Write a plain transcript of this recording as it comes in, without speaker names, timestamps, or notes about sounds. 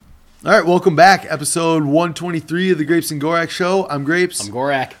All right, welcome back. Episode 123 of the Grapes and Gorak Show. I'm Grapes. I'm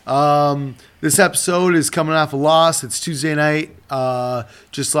Gorak. This episode is coming off a loss. It's Tuesday night.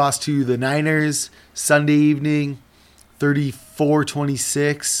 Just lost to the Niners Sunday evening,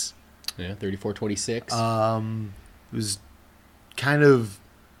 34-26. Yeah, 34-26. It was kind of...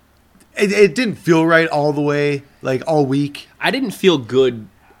 It didn't feel right all the way, like all week. I didn't feel good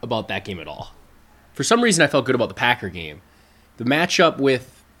about that game at all. For some reason, I felt good about the Packer game. The matchup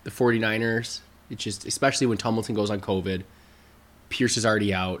with the 49ers, it's just, especially when Tomlinson goes on COVID, Pierce is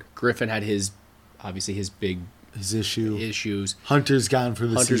already out. Griffin had his issues. Hunter's gone for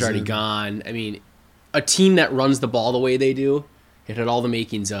the season. Hunter's already gone. I mean, a team that runs the ball the way they do, it had all the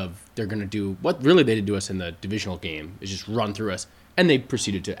makings of they're going to do what really they did to us in the divisional game, is just run through us. And they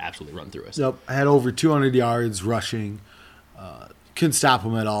proceeded to absolutely run through us. Yep, I had over 200 yards rushing. Couldn't stop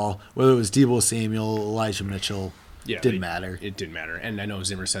them at all. Whether it was Deebo Samuel, Elijah Mitchell, didn't matter. It didn't matter. And I know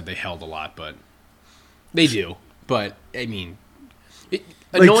Zimmer said they held a lot, but they do. But, I mean...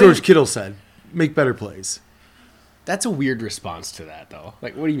 like George Kittle said, make better plays. That's a weird response to that, though.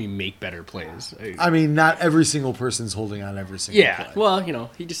 Like, what do you mean, make better plays? I mean, not every single person's holding on every single play. Well,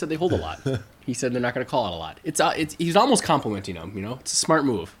 he just said they hold a lot. He said they're not going to call it a lot. He's almost complimenting them, It's a smart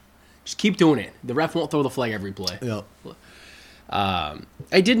move. Just keep doing it. The ref won't throw the flag every play. Yep.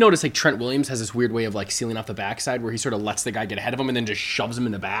 I did notice, like, Trent Williams has this weird way of, like, sealing off the backside where he sort of lets the guy get ahead of him and then just shoves him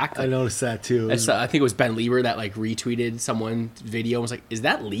in the back. Like, I noticed that, too. I think it was Ben Lieber that, like, retweeted someone's video and was like, is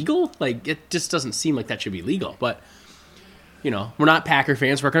that legal? Like, it just doesn't seem like that should be legal. But, we're not Packer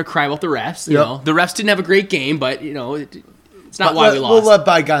fans. We're not going to cry about the refs. You know, the refs didn't have a great game, but, it's not why we lost. We'll let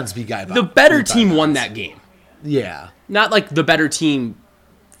bygones be bygones. The better team won that game. Yeah. Not, like, the better team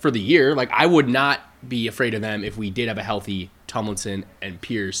for the year. Like, I would not be afraid of them if we did have a healthy Tomlinson and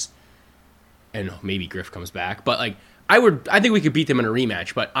Pierce, and maybe Griff comes back. But like, I think we could beat them in a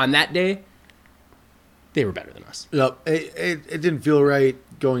rematch. But on that day, they were better than us. Yep. It didn't feel right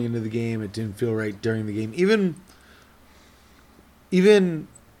going into the game. It didn't feel right during the game. Even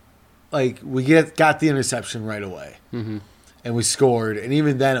like we got the interception right away, and we scored. And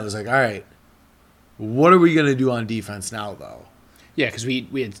even then, it was like, all right, what are we gonna do on defense now, though? Yeah, because we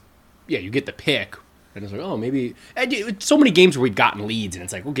had you get the pick. And it's like, oh, maybe... So many games where we've gotten leads, and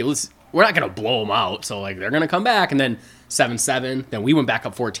it's like, okay, we're not going to blow them out. So, like, they're going to come back, and then 7-7. Then we went back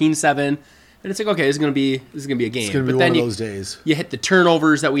up 14-7. And it's like, okay, this is going to be a game. It's going to be one of those days. You hit the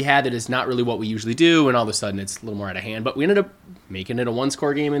turnovers that we had that is not really what we usually do, and all of a sudden it's a little more out of hand. But we ended up making it a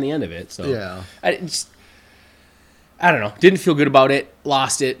one-score game in the end of it. So yeah. I don't know. Didn't feel good about it.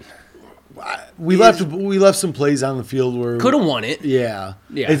 Lost it. We left some plays on the field where could have won it. Yeah.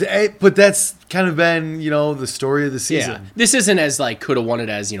 But that's kind of been the story of the season. Yeah. This isn't as like could have won it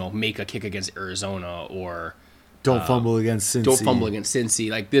as make a kick against Arizona or don't fumble against Cincy. Don't fumble against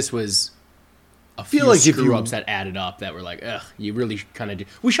Cincy. Like this was a few like screw ups that added up that were like, ugh, you really kind of do.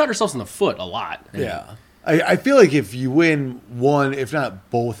 We shot ourselves in the foot a lot. Yeah. I feel like if you win one, if not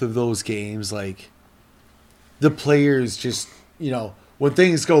both of those games, like the players just when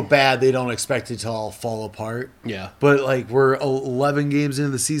things go bad, they don't expect it to all fall apart. Yeah. But, like, we're 11 games into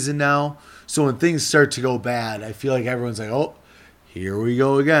the season now. So when things start to go bad, I feel like everyone's like, oh, here we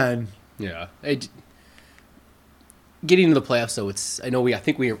go again. Yeah. Getting into the playoffs, though, I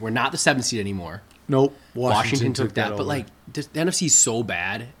think we're not the 7th seed anymore. Nope. Washington took that. But, like, the NFC's so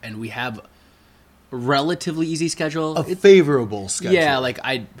bad, and we have a relatively easy schedule. A favorable schedule. Yeah, like,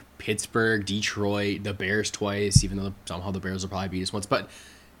 Pittsburgh, Detroit, the Bears twice, even though somehow the Bears will probably beat us once. But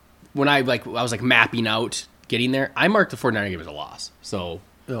when I was mapping out getting there, I marked the 49er game as a loss. So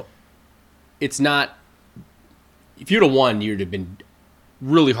It's not... If you'd have won, you'd have been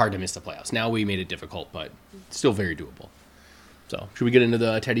really hard to miss the playoffs. Now we made it difficult, but still very doable. So should we get into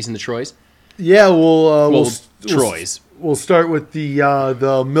the Teddies and the Troys? Yeah, we'll Troys. We'll start with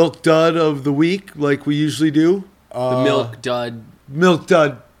the milk dud of the week, like we usually do. The milk dud of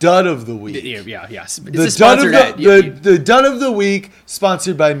the week. Yeah. The dud of the week,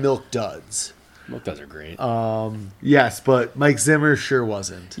 sponsored by Milk Duds. Milk Duds are great. Yes, but Mike Zimmer sure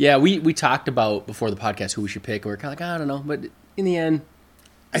wasn't. Yeah, we talked about before the podcast who we should pick. And we're kind of like, I don't know, but in the end,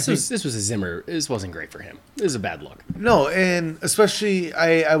 this was a Zimmer. This wasn't great for him. This is a bad look. No, and especially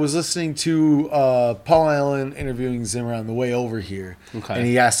I was listening to Paul Allen interviewing Zimmer on the way over here, and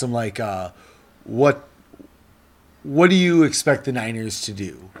he asked him like, what do you expect the Niners to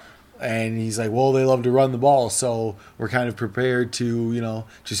do? And he's like, well, they love to run the ball, so we're kind of prepared to,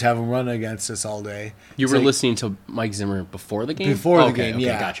 just have them run against us all day. You were listening to Mike Zimmer before the game? Before the game,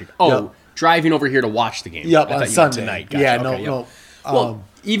 yeah. Gotcha. Oh, driving over here to watch the game. Yep, on Sunday. Tonight. Gotcha. Yeah, no. Well,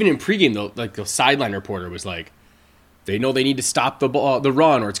 even in pregame, though, like the sideline reporter was like, they know they need to stop the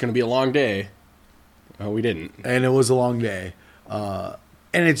run or it's going to be a long day. Oh, we didn't. And it was a long day. And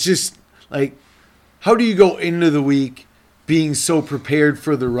it's just like, how do you go into the week being so prepared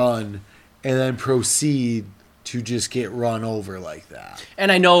for the run and then proceed to just get run over like that?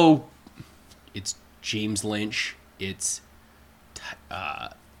 And I know it's James Lynch. It's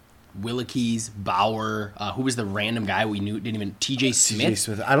Willikes, Bauer. Who was the random guy we knew? Didn't even TJ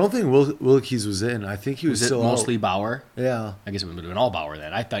Smith. I don't think Willikes was in. I think he was still mostly out. Bauer. Yeah, I guess it would have been all Bauer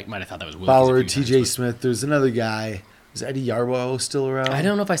then. Might have thought that was Willikes Bauer, TJ Smith. There's another guy. Is Eddie Yarbrough still around? I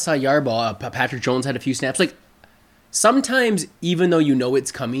don't know if I saw Yarbrough. Patrick Jones had a few snaps. Like sometimes, even though you know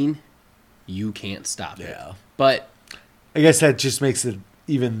it's coming, you can't stop it. Yeah, but I guess that just makes it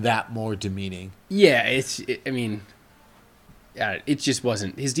even that more demeaning. Yeah, it just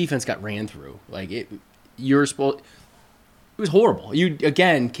wasn't. His defense got ran through. Like it was horrible. You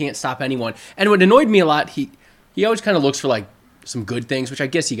again can't stop anyone. And what annoyed me a lot, he always kind of looks for like some good things, which I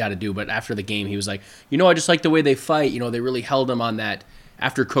guess you got to do. But after the game, he was like, I just like the way they fight. They really held him on that.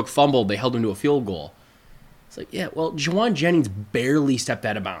 After Cook fumbled, they held him to a field goal. It's like, yeah, well, Juwan Jennings barely stepped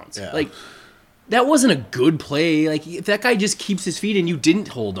out of bounds. Yeah. Like that wasn't a good play. Like if that guy just keeps his feet and you didn't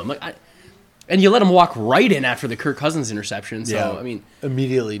hold him, and you let him walk right in after the Kirk Cousins interception. So, yeah, I mean,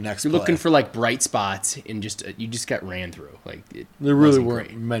 immediately next you're play. Looking for like bright spots and you just got ran through. Like there really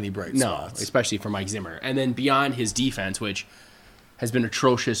weren't many bright spots. No, especially for Mike Zimmer. And then beyond his defense, which has been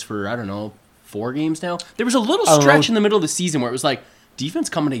atrocious for, 4 games now. There was a little stretch in the middle of the season where it was like defense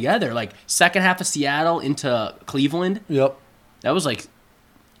coming together. Like second half of Seattle into Cleveland. Yep. That was like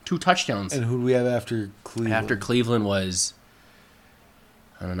 2 touchdowns. And who do we have after Cleveland? After Cleveland was,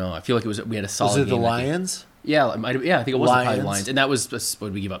 I don't know. I feel like we had a solid game. Was it the Lions? Yeah, I think it was probably the Lions. And that was, what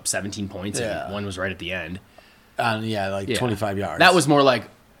did we give up, 17 points? Yeah. And one was right at the end. 25 yards. That was more like,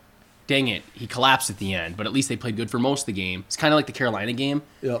 dang it, he collapsed at the end, but at least they played good for most of the game. It's kind of like the Carolina game.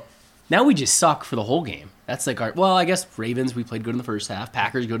 Yep. Now we just suck for the whole game. That's like I guess Ravens, we played good in the first half.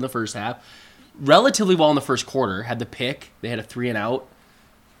 Packers, good in the first half. Relatively well in the first quarter. Had the pick. They had a 3-and-out.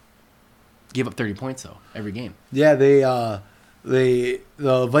 Give up 30 points, though, every game. Yeah, the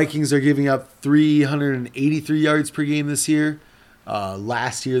Vikings are giving up 383 yards per game this year.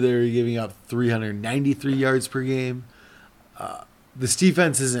 Last year they were giving up 393 yards per game. This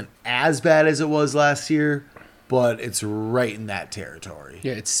defense isn't as bad as it was last year, but it's right in that territory.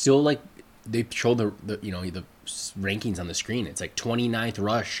 Yeah, it's still like they showed the rankings on the screen. It's like 29th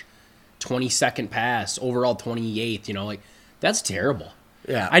rush, 22nd pass, overall 28th. Like that's terrible.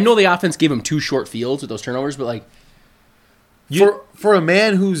 Yeah, I know the offense gave him 2 short fields with those turnovers, but like for a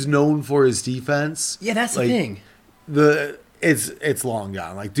man who's known for his defense, yeah, that's the thing. It's long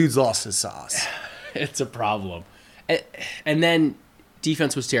gone. Like dude's lost his sauce. It's a problem. And then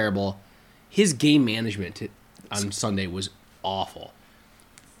defense was terrible. His game management on Sunday was awful.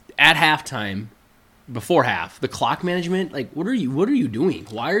 At halftime, before half, the clock management, like what are you doing?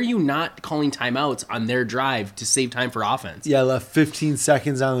 Why are you not calling timeouts on their drive to save time for offense? Yeah, left 15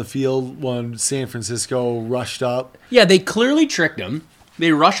 seconds on the field when San Francisco rushed up. Yeah, they clearly tricked them.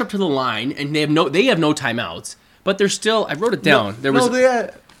 They rush up to the line and they have no timeouts, but they're still. I wrote it down. They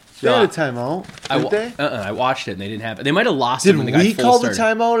had a timeout. I watched it and they didn't have it. They might have lost it. Did we call the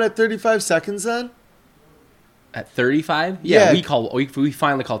timeout at 35 seconds then? At 35? Yeah. We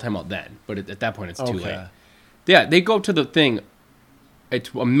finally called timeout then, but at that point it's too late. Yeah, they go to the thing. It's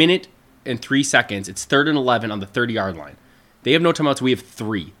a minute and 3 seconds. It's 3rd and 11 on the 30-yard line. They have no timeouts. We have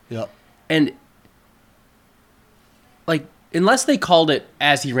 3. Yep. And like, unless they called it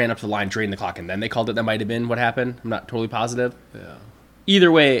as he ran up to the line, drained the clock, and then they called it, that might have been what happened. I'm not totally positive. Yeah.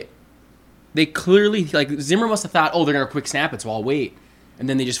 Either way, they clearly, like, Zimmer must have thought, they're going to quick snap it, so I'll wait. And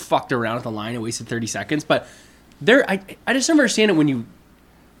then they just fucked around at the line and wasted 30 seconds. But I just don't understand it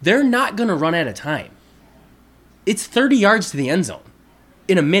they're not going to run out of time. It's 30 yards to the end zone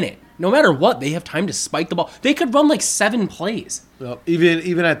in a minute. No matter what, they have time to spike the ball. They could run like 7 plays. Well,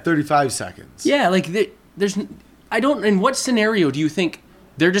 even at 35 seconds. Yeah, like in what scenario do you think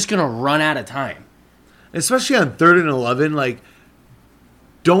they're just going to run out of time? Especially on 3rd and 11, like,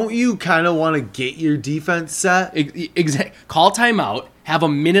 don't you kind of want to get your defense set? Exactly. Call timeout, have a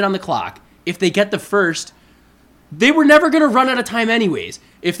minute on the clock. If they get the first, they were never going to run out of time anyways.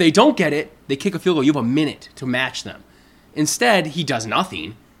 If they don't get it, they kick a field goal. You have a minute to match them. Instead, he does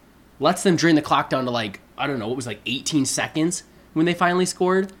nothing. Lets them drain the clock down to like, I don't know, what was like 18 seconds when they finally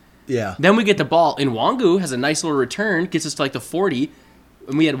scored. Yeah. Then we get the ball. And Nwangu has a nice little return, gets us to like the 40.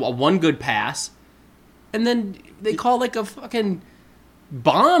 And we had one good pass. And then they call like a fucking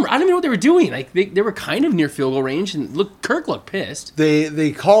bomb. I don't even know what they were doing. Like they were kind of near field goal range. And Kirk looked pissed.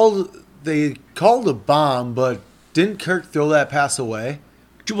 They called a bomb, but Didn't Kirk throw that pass away?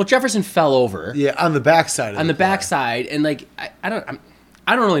 Well, Jefferson fell over. Yeah, on the backside. On the backside, and like I don't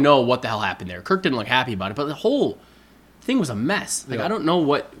really know what the hell happened there. Kirk didn't look happy about it, but the whole thing was a mess. Like I don't know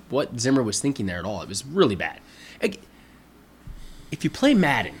what Zimmer was thinking there at all. It was really bad. Like, if you play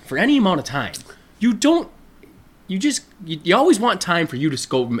Madden for any amount of time, you always want time for you to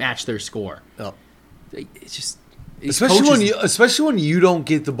go match their score. Oh. It's just especially when you don't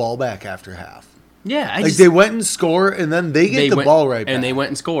get the ball back after half. Yeah, they went and scored, and then they get the ball right back. And they went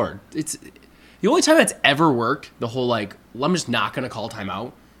and scored. It's the only time that's ever worked, the whole, like, well, I'm just not going to call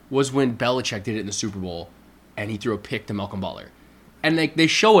timeout, was when Belichick did it in the Super Bowl, and he threw a pick to Malcolm Butler. And they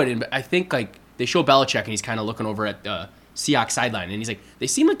show it, and I think, like, they show Belichick, and he's kind of looking over at the Seahawks sideline, and he's like, they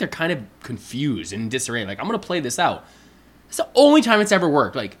seem like they're kind of confused and in disarray. Like, I'm going to play this out. It's the only time it's ever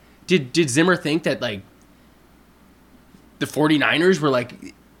worked. Like, did Zimmer think that, like, the 49ers were,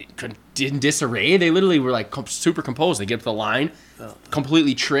 like, in disarray? They literally were like super composed. They get up to the line,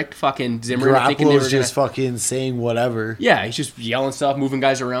 completely tricked fucking Zimmer. Garoppolo was just fucking saying whatever. Yeah, he's just yelling stuff, moving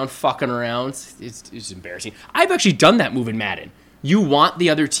guys around, fucking around. It's embarrassing. I've actually done that move in Madden. You want the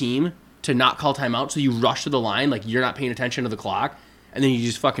other team to not call timeout, so you rush to the line like you're not paying attention to the clock, and then you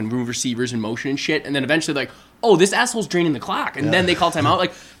just fucking move receivers in motion and shit, and then eventually like, oh, this asshole's draining the clock, and then they call timeout.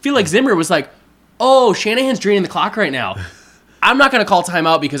 Like, feel like Zimmer was like, oh, Shanahan's draining the clock right now. I'm not going to call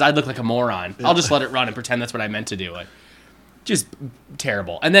timeout because I'd look like a moron. I'll just let it run and pretend that's what I meant to do. Like, just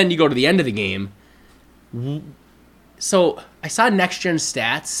terrible. And then you go to the end of the game. So I saw Next Gen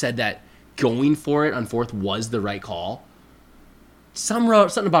Stats said that going for it on fourth was the right call.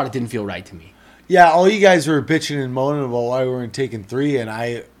 Something about it didn't feel right to me. Yeah, all you guys were bitching and moaning about why we weren't taking three, and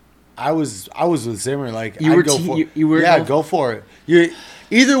I was with Zimmer. Like, go for it.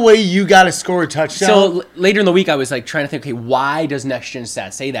 Either way, you got to score a touchdown. So later in the week, I was like trying to think, okay, why does Next Gen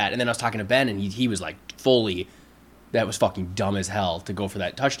Stats say that? And then I was talking to Ben, and he was like, fully, that was fucking dumb as hell to go for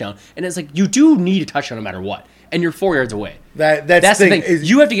that touchdown. And it's like, you do need a touchdown no matter what, and you're 4 yards away. That's the thing.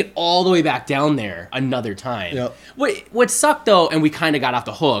 You have to get all the way back down there another time. Yep. What sucked though, and we kind of got off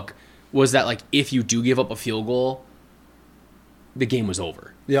the hook, was that like if you do give up a field goal, the game was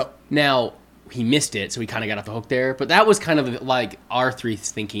over. Yep. Now, he missed it, so he kind of got off the hook there. But that was kind of like our three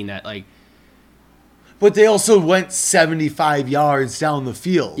thinking that, like... But they also went 75 yards down the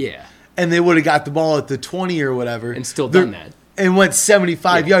field. Yeah. And they would have got the ball at the 20 or whatever. And still done that. And went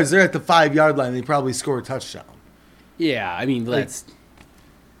 75 yards. They're at the 5-yard line. They probably score a touchdown. Yeah, I mean, that's...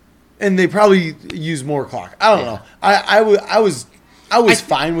 And they probably use more clock. I don't know. I was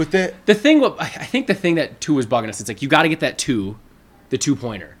fine with it. I think the thing that 2 was bugging us, it's like, you got to get that 2, the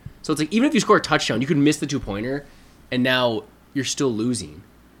 2-pointer. So it's like, even if you score a touchdown, you could miss the 2-pointer, and now you're still losing.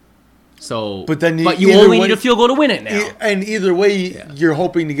 So, but you only need a field goal to win it now. And either way, you're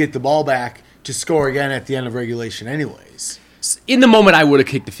hoping to get the ball back to score again at the end of regulation anyways. In the moment, I would have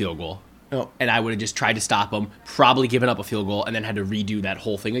kicked the field goal. Oh. And I would have just tried to stop them, probably given up a field goal, and then had to redo that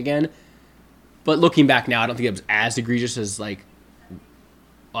whole thing again. But looking back now, I don't think it was as egregious as, like,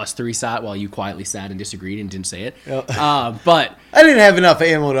 us three sat while you quietly sat and disagreed and didn't say it. Yep. But I didn't have enough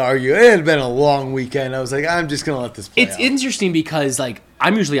ammo to argue. It had been a long weekend. I was like, I'm just going to let this play It's out. Interesting because, like,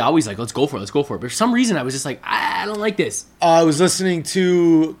 I'm usually always like, let's go for it. But for some reason, I was just like, I don't like this. I was listening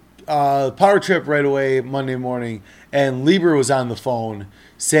to Power Trip right away Monday morning, and Lieber was on the phone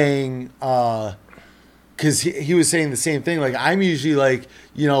saying, because he was saying the same thing. Like, I'm usually like,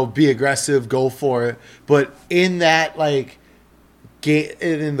 be aggressive, go for it. But in that, like,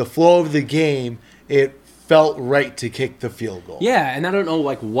 in the flow of the game, it felt right to kick the field goal. Yeah, and I don't know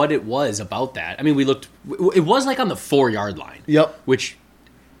like what it was about that. I mean, it was like on the 4-yard line. Yep. Which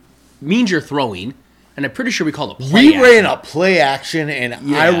means you're throwing, and I'm pretty sure we called a play We ran a play action,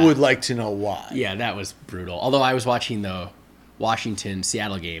 and I would like to know why. Yeah, that was brutal. Although I was watching the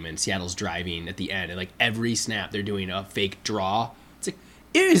Washington-Seattle game, and Seattle's driving at the end, and like every snap they're doing a fake draw. It's like,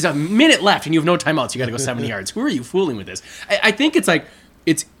 it is a minute left, and you have no timeouts. You got to go 70 yards. Who are you fooling with this? I think it's like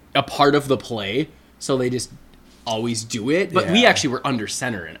it's a part of the play, so they just always do it. But we actually were under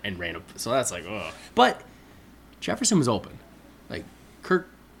center and ran up, so that's like, ugh. But Jefferson was open. Like, Kirk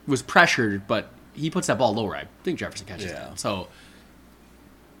was pressured, but he puts that ball lower. I think Jefferson catches that. So,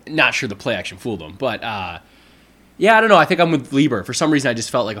 not sure the play action fooled him. But, I don't know. I think I'm with Lieber. For some reason, I just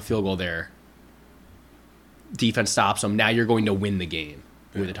felt like a field goal there. Defense stops them. Now you're going to win the game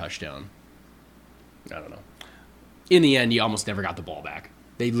with a touchdown. I don't know. In the end, you almost never got the ball back.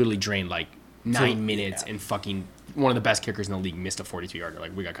 They literally drained like 9 minutes and fucking one of the best kickers in the league missed a 42-yarder.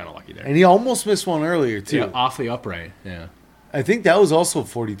 Like, we got kind of lucky there. And he almost missed one earlier, too. Yeah, off the upright, yeah. I think that was also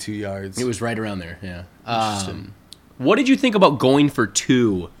 42 yards. It was right around there, yeah. What did you think about going for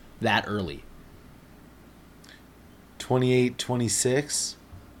 2 that early? 28-26.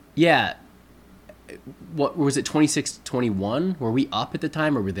 Yeah. What was it? 26-21? Were we up at the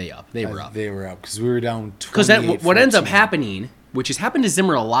time, or were they up? They were up. They were up because we were down 28. Because what ends up happening, which has happened to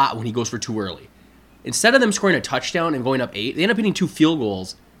Zimmer a lot when he goes for too early, instead of them scoring a touchdown and going up 8, they end up hitting 2 field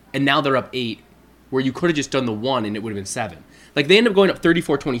goals, and now they're up 8, where you could have just done the 1 and it would have been 7. Like, they end up going up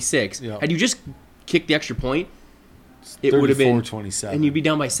 34-26. Yep. Had you just kicked the extra point, it would have been 27, and you'd be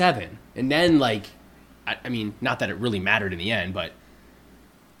down by 7. And then, like, I mean, not that it really mattered in the end, but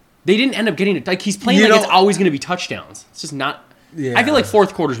they didn't end up getting it. Like, he's playing it's always going to be touchdowns. It's just not. Yeah. I feel like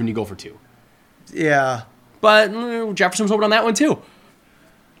fourth quarter's when you go for 2. Yeah. But Jefferson was open on that one, too.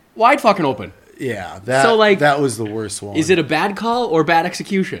 Wide fucking open. Yeah. That was the worst one. Is it a bad call or bad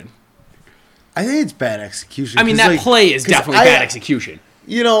execution? I think it's bad execution. I mean, that play is definitely bad execution.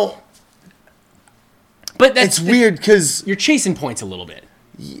 But it's weird because you're chasing points a little bit.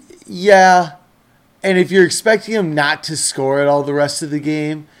 Yeah. And if you're expecting him not to score at all the rest of the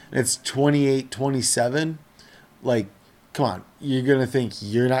game, and it's 28-27, like, come on. You're going to think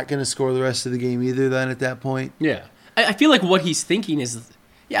you're not going to score the rest of the game either then at that point? Yeah. I feel like what he's thinking is,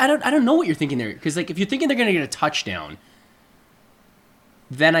 I don't know what you're thinking there. Because, like, if you're thinking they're going to get a touchdown,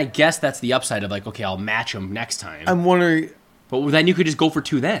 then I guess that's the upside of, like, okay, I'll match them next time. I'm wondering. But then you could just go for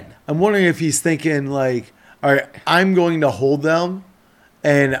 2 then. I'm wondering if he's thinking, like, all right, I'm going to hold them,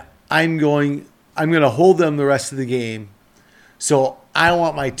 and I'm going to hold them the rest of the game. So I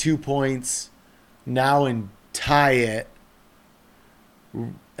want my 2 points now and tie it,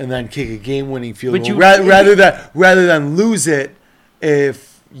 and then kick a game-winning field goal rather than lose it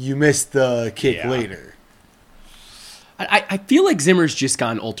if you miss the kick later. I feel like Zimmer's just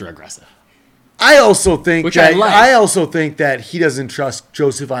gone ultra aggressive. I also think that he doesn't trust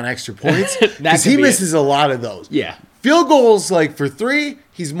Joseph on extra points because he misses a lot of those. Yeah. Field goals, like, for 3,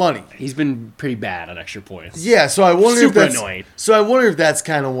 he's money. He's been pretty bad on extra points. Yeah, so I wonder if that's annoying. So I wonder if that's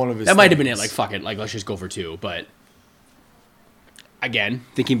kind of one of his. That might have been it. Like, fuck it. Like, let's just go for 2. But again,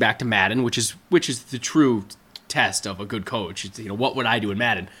 thinking back to Madden, which is the true test of a good coach. It's, what would I do in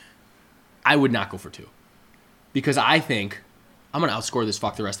Madden? I would not go for 2 because I think I'm going to outscore this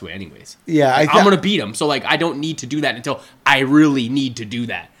fuck the rest of the way anyways. Yeah, I'm going to beat him. So, like, I don't need to do that until I really need to do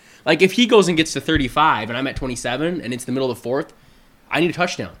that. Like, if he goes and gets to 35 and I'm at 27 and it's the middle of the 4th, I need a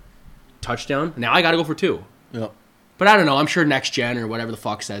touchdown. Now I got to go for 2. Yep. But I don't know. I'm sure next gen or whatever the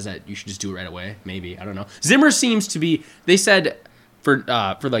fuck says that you should just do it right away. Maybe. I don't know. Zimmer seems to be, they said for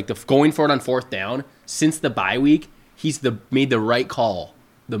like the going for it on 4th down, since the bye week, he's made the right call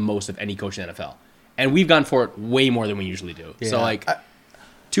the most of any coach in the NFL. And we've gone for it way more than we usually do. Yeah. So, like,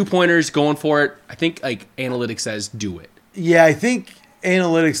 2-pointers, going for it. I think, like, analytics says do it. Yeah, I think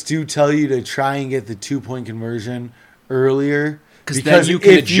analytics do tell you to try and get the 2-point conversion earlier. Because then you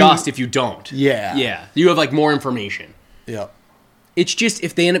can adjust if you don't. Yeah. Yeah. You have, like, more information. Yeah. It's just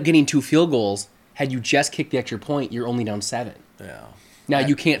if they end up getting 2 field goals, had you just kicked the extra point, you're only down 7. Yeah. Now,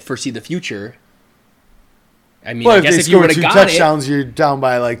 you can't foresee the future. I mean, well, I guess if you would have got 2 touchdowns, you're down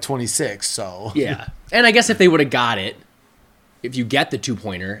by, like, 26, so. Yeah. And I guess if they would have got it, if you get the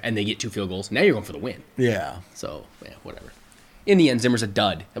 2-pointer and they get 2 field goals, now you're going for the win. Yeah. So, yeah, whatever. In the end, Zimmer's a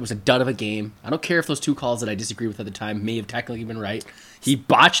dud. That was a dud of a game. I don't care if those 2 calls that I disagree with at the time may have technically been right. He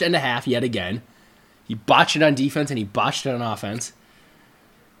botched end of half yet again. He botched it on defense and he botched it on offense.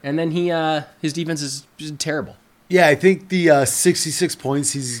 And then his defense is just terrible. Yeah, I think the 66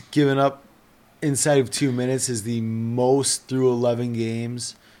 points he's given up inside of 2 minutes is the most through 11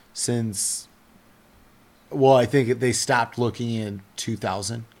 games since, well, I think they stopped looking in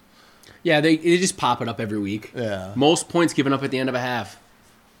 2000. Yeah, they just pop it up every week. Yeah. Most points given up at the end of a half.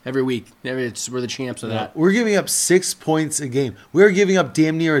 Every week. We're the champs of that. We're giving up 6 points a game. We're giving up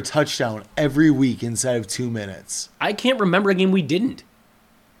damn near a touchdown every week inside of 2 minutes. I can't remember a game we didn't.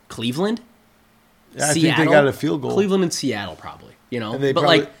 Cleveland? Yeah, I think they got a field goal. Cleveland and Seattle probably.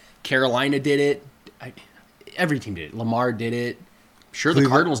 Like Carolina did it. Every team did it. Lamar did it. Sure, the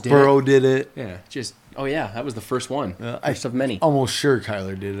Cardinals did Burrow it. did it. Yeah, that was the first one. First of many. Almost sure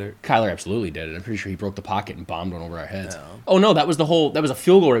Kyler did it. Kyler absolutely did it. I'm pretty sure he broke the pocket and bombed one over our heads. Yeah. Oh no, that was a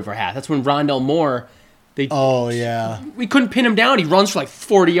field goal right for half. That's when Rondell Moore. Oh yeah. We couldn't pin him down. He runs for like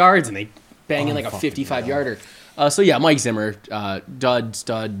 40 yards and they bang in like a 55-yarder. So yeah, Mike Zimmer, dud,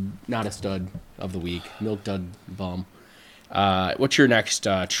 stud, not a stud of the week, milk dud bum. What's your next,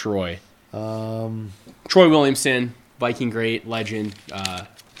 Troy? Troy Williamson, Viking great, legend.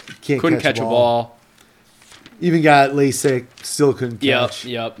 Couldn't catch a ball. Even got LASIK, still couldn't catch.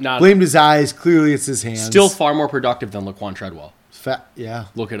 Yep. Blamed his eyes. Clearly, it's his hands. Still far more productive than Laquan Treadwell. Yeah.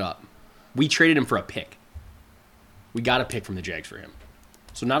 Look it up. We traded him for a pick. We got a pick from the Jags for him.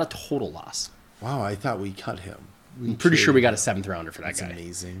 So not a total loss. Wow, I thought we cut him. I'm pretty sure we got a 7th rounder for that guy.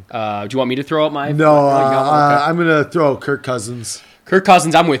 Amazing. Do you want me to throw out my? No, I'm gonna throw out Kirk Cousins. Kirk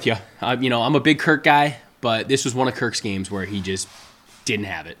Cousins, I'm with you. I'm a big Kirk guy, but this was one of Kirk's games where he just didn't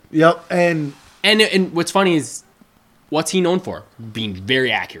have it. Yep, and what's funny is, what's he known for? Being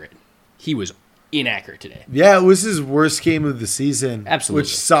very accurate. He was inaccurate today. Yeah, it was his worst game of the season. Absolutely,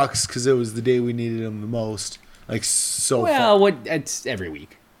 which sucks because it was the day we needed him the most. Like so. Well, it's every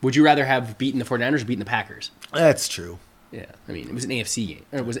week. Would you rather have beaten the 49ers or beaten the Packers? That's true. Yeah, I mean, it was an AFC game.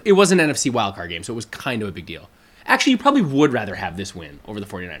 It was an NFC wildcard game, so it was kind of a big deal. Actually, you probably would rather have this win over the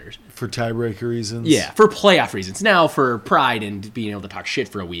 49ers. For tiebreaker reasons? Yeah, for playoff reasons. Now, for pride and being able to talk shit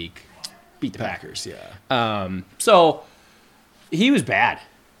for a week, beat the Packers. Yeah. So, he was bad.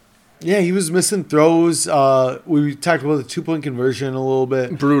 Yeah, he was missing throws. We talked about the 2-point conversion a little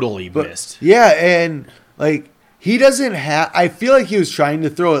bit. Brutally missed. Yeah, and, like, he doesn't have... I feel like he was trying to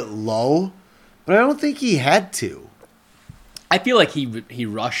throw it low, but I don't think he had to. I feel like he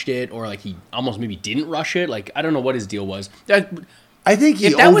rushed it, or like he almost maybe didn't rush it. Like, I don't know what his deal was. I think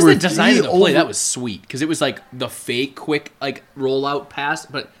if that was the design of the play, that was sweet, because it was like the fake quick like rollout pass,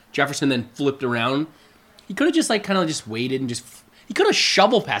 but Jefferson then flipped around. He could have just like kind of just waited and he could have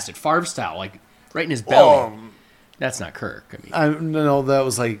shovel passed it Favre style, like right in his belly. That's not Kirk. I mean, no, that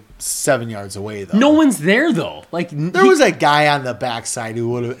was like 7 yards away though. No one's there though. Like there was a guy on the backside who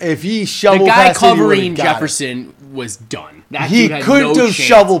would have, if he shovel the guy passed covering it, Jefferson was done. He couldn't have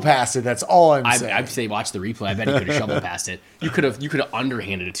shovel passed it. That's all I'm saying. I'd say watch the replay. I bet he could have shovel passed it. You could have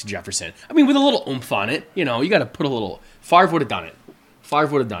underhanded it to Jefferson. I mean, with a little oomph on it. You know, you got to put a little. Favre would have done it. Favre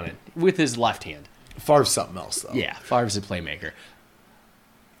would have done it with his left hand. Favre's something else though. Yeah, Favre's a playmaker.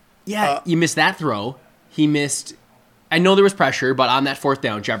 Yeah, you missed that throw. He missed. I know there was pressure, but on that 4th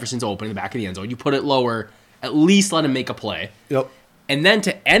down, Jefferson's open in the back of the end zone. You put it lower, at least let him make a play. Yep. And then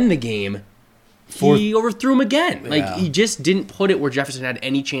to end the game, he overthrew him again. Like, he just didn't put it where Jefferson had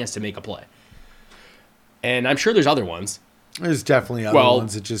any chance to make a play. And I'm sure there's other ones. There's definitely other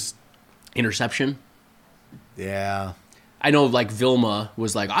ones that just... Interception. Yeah. I know, like, Vilma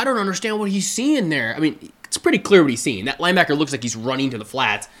was like, I don't understand what he's seeing there. I mean, it's pretty clear what he's seeing. That linebacker looks like he's running to the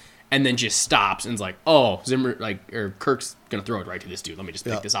flats and then just stops and is like, oh, Zimmer, or Kirk's going to throw it right to this dude. Let me just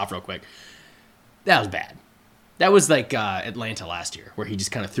pick this off real quick. That was bad. That was like Atlanta last year, where he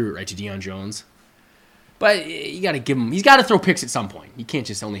just kind of threw it right to Deion Jones. But you got to give him... He's got to throw picks at some point. You can't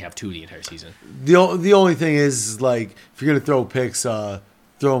just only have 2 the entire season. The only thing is, like, if you're going to throw picks, throw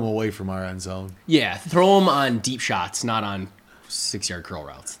them away from our end zone. Yeah, throw them on deep shots, not on 6-yard curl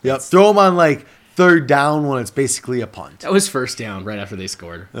routes. Yep, throw them on, like, 3rd down when it's basically a punt. That was 1st down right after they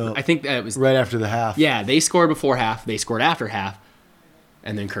scored. I think that was... Right after the half. Yeah, they scored before half. They scored after half.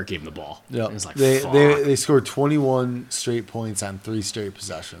 And then Kirk gave him the ball. Yep. It was like, they scored 21 straight points on 3 straight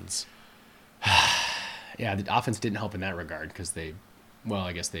possessions. Yeah, the offense didn't help in that regard because they... Well,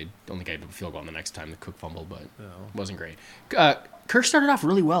 I guess they only got a field goal on the next time the Cook fumbled, but it wasn't great. Kirk started off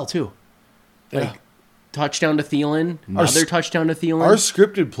really well, too. Like, touchdown to Thielen, another touchdown to Thielen. Our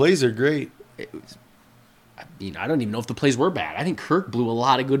scripted plays are great. I mean, I don't even know if the plays were bad. I think Kirk blew a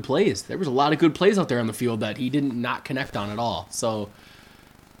lot of good plays. There was a lot of good plays out there on the field that he did not connect on at all. So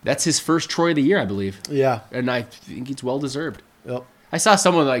that's his first Troy of the year, I believe. Yeah. And I think it's well-deserved. Yep. I saw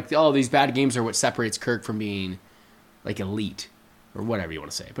someone like, oh, these bad games are what separates Kirk from being, like, elite or whatever you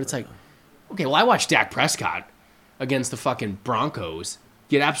want to say. But it's like, okay, well, I watched Dak Prescott against the fucking Broncos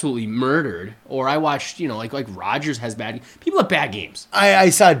get absolutely murdered, or I watched, like Rodgers has bad... People have bad games. I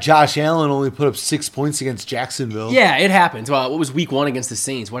saw Josh Allen only put up 6 points against Jacksonville. Yeah, it happens. Well, what was week 1 against the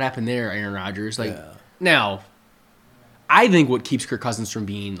Saints? What happened there, Aaron Rodgers? Now, I think what keeps Kirk Cousins from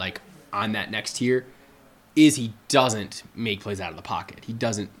being, like, on that next tier is he doesn't make plays out of the pocket. He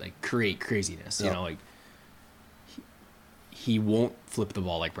doesn't, like, create craziness, like... He won't flip the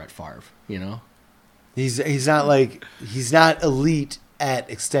ball like Brett Favre, He's not elite at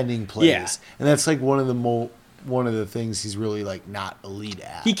extending plays. Yeah. And that's like one of the things he's really like not elite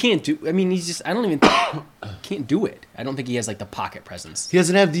at. He can't do... I mean, he's just... I don't even... can't do it. I don't think he has like the pocket presence. He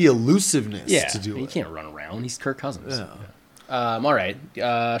doesn't have the elusiveness to do it. He can't run around. He's Kirk Cousins. Yeah. All right.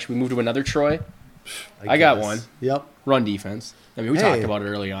 Should we move to another Troy? I got one. Yep. Run defense. I mean, we talked about it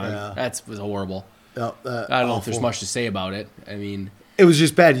early on. Yeah. That was horrible. Yep, I don't know if there's much to say about it. I mean... It was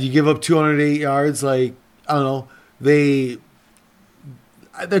just bad. You give up 208 yards, like, I don't know.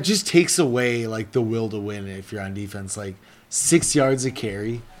 That just takes away, like, the will to win if you're on defense. Like, 6 yards a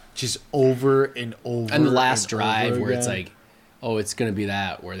carry, just over and over. And the last drive where it's like, oh, it's going to be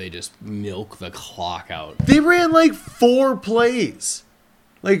that, where they just milk the clock out. They ran, like, 4 plays.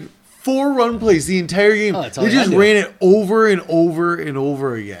 Like, 4 run plays the entire game. Oh, they just ran it over and over and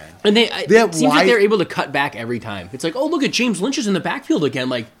over again. And it seems like they're able to cut back every time. It's like, oh, look at James Lynch is in the backfield again.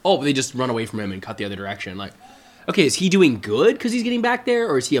 Like, oh, they just run away from him and cut the other direction. Like, okay, is he doing good because he's getting back there,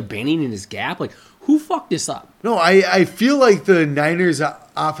 or is he abandoning his gap? Like, who fucked this up? No, I feel like the Niners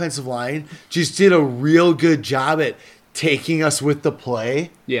offensive line just did a real good job at taking us with the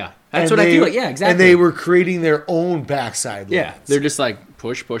play. Yeah, that's what I feel like. Yeah, exactly. And they were creating their own backside lines. Yeah, they're just like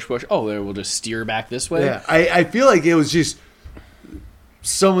push. Oh, we'll just steer back this way. Yeah, I feel like it was just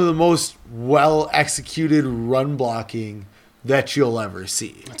some of the most well executed run blocking that you'll ever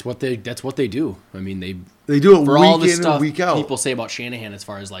see. That's what they do. I mean, they do it for week all the in stuff and week out. People say about Shanahan as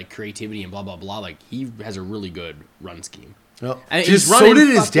far as like creativity and blah blah blah. Like he has a really good run scheme. Yep. And just so did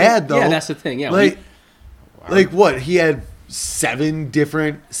his dad though. Yeah, that's the thing. Yeah, like what he had 7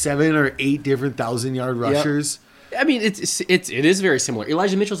 or 8 different 1,000-yard rushers. Yep. I mean, it is very similar.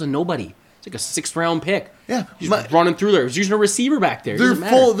 Elijah Mitchell's a nobody. It's like a 6th round pick. Yeah, he's running through there. He's using a receiver back there.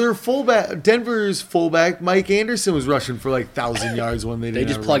 Their fullback, Denver's fullback, Mike Anderson was rushing for like 1,000 yards when they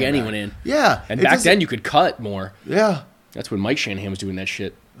just plug anyone in. Yeah, and back then you could cut more. Yeah, that's when Mike Shanahan was doing that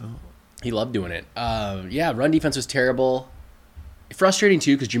shit. Oh. He loved doing it. Yeah, run defense was terrible. Frustrating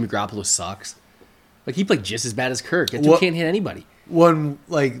too because Jimmy Garoppolo sucks. Like he played just as bad as Kirk. That dude can't hit anybody. When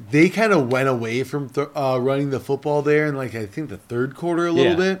like they kind of went away from running the football there in like I think the 3rd quarter a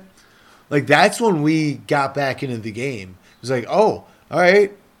little bit. Like, that's when we got back into the game. It was like, oh, all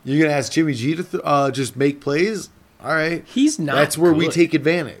right, you're going to ask Jimmy G to just make plays? All right. He's not That's where good. we take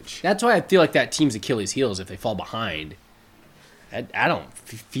advantage. That's why I feel like that team's Achilles' heel is if they fall behind. I don't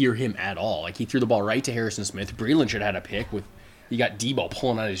fear him at all. Like, he threw the ball right to Harrison Smith. Breeland should have had a pick with you got Debo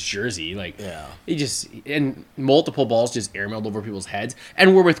pulling out his jersey. Like, he just – and multiple balls just airmailed over people's heads.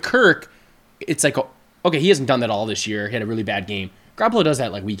 And we're with Kirk, it's like, okay, he hasn't done that all this year. He had a really bad game. Garoppolo does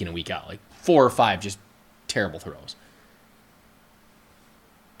that like week in and week out, like 4 or 5 just terrible throws.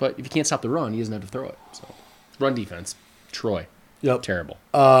 But if you can't stop the run, he doesn't have to throw it. So, run defense, Troy, terrible.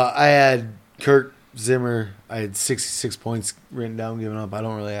 I had Kirk Zimmer. I had 66 points written down, given up. I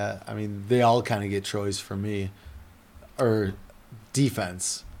don't really. I mean, they all kind of get Troy's from me, or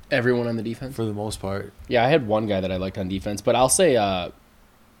defense. Everyone on the defense for the most part. Yeah, I had one guy that I liked on defense, but I'll say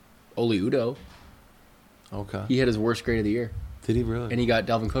Oli Udoh. Okay, he had his worst grade of the year. Did he really? And he got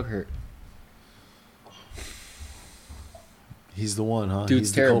Dalvin Cook hurt. He's the one, huh? Dude's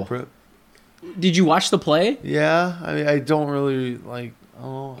He's terrible. The culprit. Did you watch the play? Yeah, I mean, I don't really like.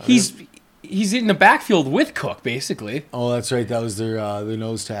 Oh, he's in the backfield with Cook, basically. Oh, that's right. That was their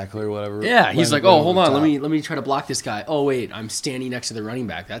nose tackle or whatever. Yeah, he's like, oh, hold on, let me try to block this guy. Oh wait, I'm standing next to the running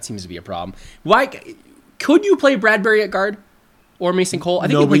back. That seems to be a problem. Why could you play Bradbury at guard or Mason Cole? I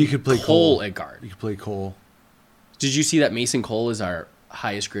think you could play Cole at guard. You could play Cole. Did you see that Mason Cole is our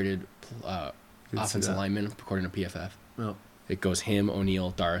highest graded offensive lineman according to PFF? No. It goes him,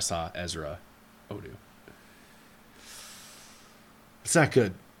 O'Neal, Darrisaw, Ezra, Odu. It's not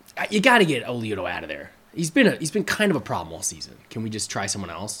good. You got to get Oli Udoh out of there. He's been kind of a problem all season. Can we just try someone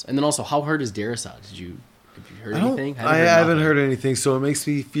else? And then also, how hurt is Darrisaw? Have you heard anything? I haven't heard anything, so it makes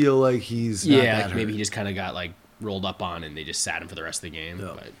me feel like he's not that hurt. Maybe he just kind of got like rolled up on, and they just sat him for the rest of the game.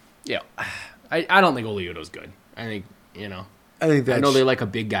 No. But yeah, I don't think Oli Udoh's good. I think I know they like a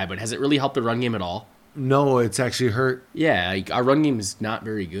big guy, but has it really helped the run game at all? No, it's actually hurt. Yeah, like, our run game is not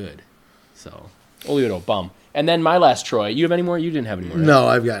very good. So, Oli Udoh, bum. And then my last Troy. You have any more? You didn't have any more, right? No,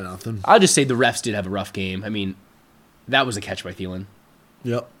 I've got nothing. I'll just say the refs did have a rough game. I mean, that was a catch by Thielen.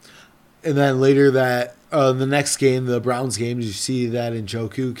 Yep. And then later the next game, the Browns game, did you see that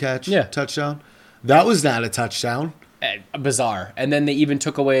Njoku catch? Yeah. Touchdown? That was not a touchdown. Bizarre. And then they even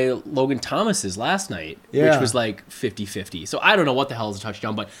took away Logan Thomas's last night, which was like 50-50. So I don't know what the hell is a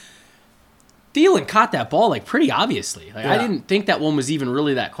touchdown, but Thielen caught that ball like pretty obviously. Like, I didn't think that one was even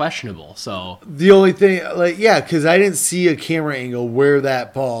really that questionable. So the only thing, because I didn't see a camera angle where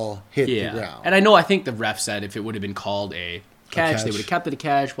that ball hit the ground. And I think the ref said if it would have been called a catch, they would have kept it a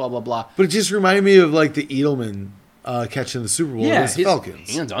catch. Blah blah blah. But it just reminded me of like the Edelman catch in the Super Bowl against the Falcons.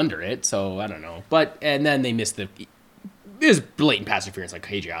 Hands under it, so I don't know. And then they missed it was blatant pass interference like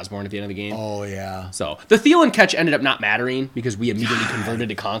KJ Osborne at the end of the game. Oh, yeah. So the Thielen catch ended up not mattering because we immediately converted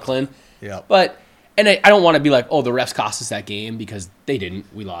to Conklin. Yeah. And I don't want to be like, oh, the refs cost us that game because they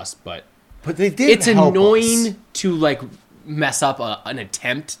didn't. We lost. But they did. It's annoying to like mess up an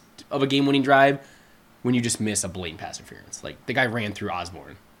attempt of a game-winning drive when you just miss a blatant pass interference. Like the guy ran through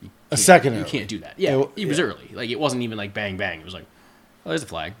Osborne. A second early. You can't do that. Yeah, it was early. Like it wasn't even like bang, bang. It was like, oh, there's a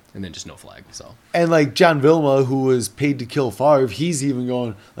flag, and then just no flag. So and like John Vilma, who was paid to kill Favre, he's even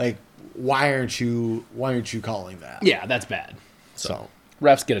going like, why aren't you calling that? Yeah, that's bad. So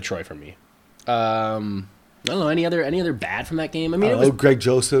refs get a Troy from me. I don't know any other bad from that game. I mean, it was Greg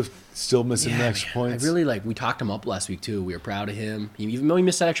Joseph still missing the extra points. I really we talked him up last week too. We were proud of him. Even though he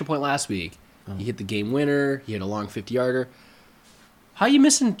missed that extra point last week, he hit the game winner. He hit a long 50-yarder. How are you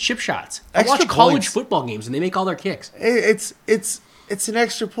missing chip shots? I watch college football games and they make all their kicks. It's an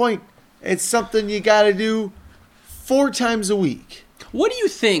extra point. It's something you got to do 4 times a week. What do you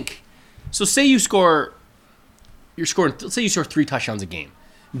think? So say you score, let's say you score 3 touchdowns a game.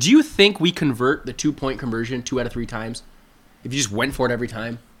 Do you think we convert the 2-point conversion 2 out of 3 times? If you just went for it every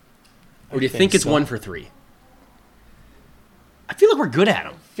time? Or do you think it's 1 for 3? I feel like we're good at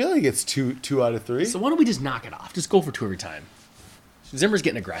them. I feel like it's 2 out of 3. So why don't we just knock it off? Just go for 2 every time. Zimmer's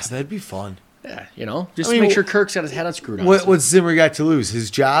getting aggressive. That'd be fun. Yeah, just make sure Kirk's got his head unscrewed on. What's Zimmer got to lose? His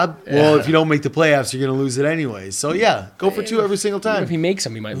job? Yeah. Well, if you don't make the playoffs, you're going to lose it anyways. So, go for 2 every single time. If he makes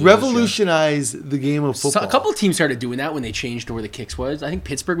them, he might lose. Revolutionize the game of football. So a couple of teams started doing that when they changed to where the kicks was. I think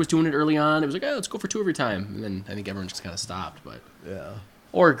Pittsburgh was doing it early on. It was like, let's go for 2 every time. And then I think everyone just kind of stopped. But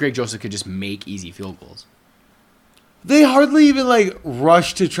or Greg Joseph could just make easy field goals. They hardly even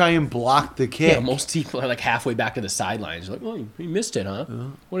rush to try and block the kick. Yeah, most people are halfway back to the sidelines. You're like, oh, he missed it, huh? Yeah.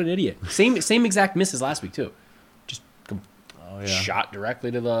 What an idiot. Same exact miss as last week too. Just shot directly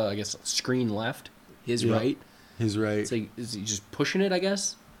to the screen left, his right. His right. It's is he just pushing it? I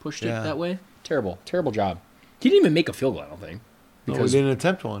guess pushed it that way. Terrible job. He didn't even make a field goal. I don't think. Because we didn't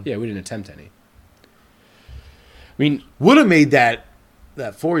attempt one. Yeah, we didn't attempt any. I mean, would have made that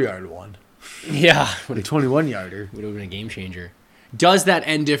 4-yard one. Yeah. The 21-yarder. Would have been a game changer. Does that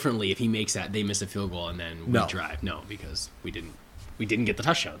end differently if he makes that? They miss a field goal and then we drive. No, because we didn't get the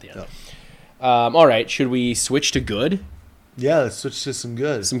touchdown at the end. No. All right. Should we switch to good? Yeah, let's switch to some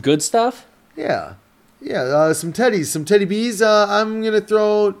good. Some good stuff? Yeah. Yeah, some Teddy B's. I'm going to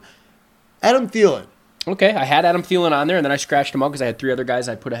throw Adam Thielen. Okay, I had Adam Thielen on there, and then I scratched him out because I had 3 other guys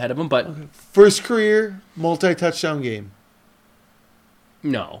I put ahead of him. But first career multi-touchdown game.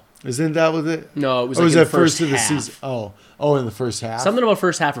 No. Isn't that with it? No, it was. Or was that first of the season? Oh, in the first half. Something about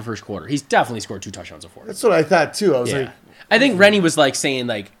first half or first quarter. He's definitely scored 2 touchdowns before. That's what I thought too. I was I think Rennie was saying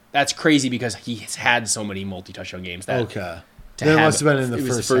that's crazy because he's had so many multi-touchdown games. That Then it must have been in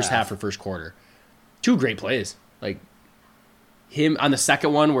the first half or first quarter. 2 great plays. Him on the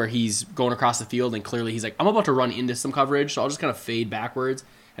second one where he's going across the field and clearly he's I'm about to run into some coverage, so I'll just kind of fade backwards.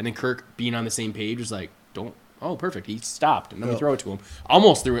 And then Kirk being on the same page was don't. Oh, perfect. He stopped and let me throw it to him.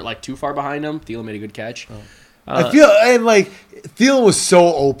 Almost threw it too far behind him. Thielen made a good catch. I feel Thielen was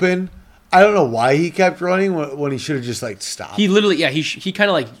so open. I don't know why he kept running when he should have just stopped. He literally, he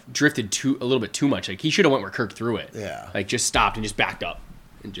kind of drifted a little bit too much. He should have went where Kirk threw it. Yeah. Just stopped and just backed up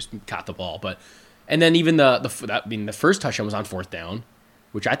and just caught the ball. And then even the first touchdown was on 4th down,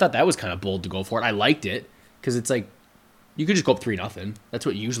 which I thought that was kind of bold to go for it. I liked it because it's you could just go up 3-0. That's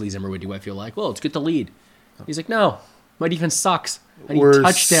what usually Zimmer would do. I feel like, well, let's get the lead. He's like, no, my defense sucks. I need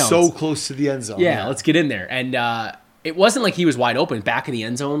touchdowns. So close to the end zone. Yeah, let's get in there. And it wasn't like he was wide open, back in the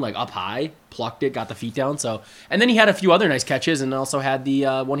end zone, up high, plucked it, got the feet down. So, and then he had a few other nice catches, and also had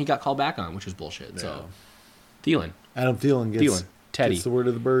the one he got called back on, which was bullshit. Yeah. So, Thielen, Adam Thielen Teddy gets the word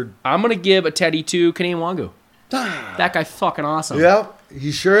of the bird. I'm gonna give a Teddy to Kane Wangu. That guy fucking awesome. Yep,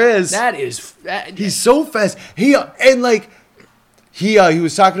 he sure is. He's so fast. He was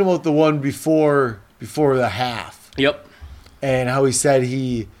talking about the one before the half. Yep. And how he said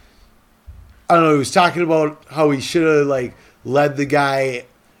he was talking about how he should have led the guy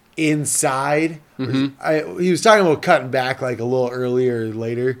inside. Mm-hmm. He was talking about cutting back a little earlier or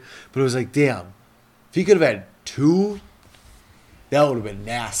later, but it was damn, if he could have had 2, that would have been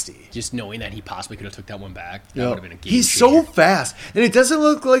nasty. Just knowing that he possibly could have took that one back, that would have been a game He's changer. so fast, and it doesn't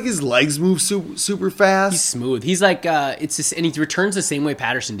look like his legs move super fast. He's smooth. He's it's just, and he returns the same way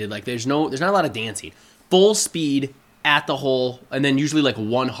Patterson did. There's not a lot of dancing. Full speed at the hole, and then usually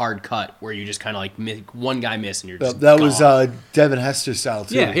one hard cut where you just kind of make one guy miss and you're just that gone. Was Devin Hester style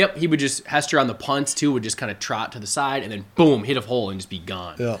too. Yeah, yep. He would just Hester on the punts too would just kind of trot to the side and then boom hit a hole and just be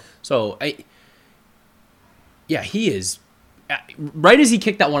gone. Yeah. So he is. Right as he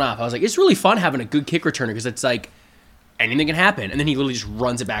kicked that one off, I was like, it's really fun having a good kick returner because it's anything can happen, and then he literally just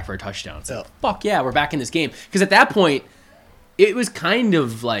runs it back for a touchdown. It's fuck yeah, we're back in this game. Because at that point, it was kind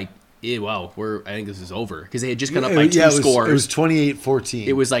of I think this is over because they had just gone up by 2 scores. It was 28-14.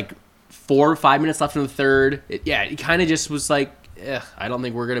 It was 4 or 5 minutes left in the third. It kind of just was I don't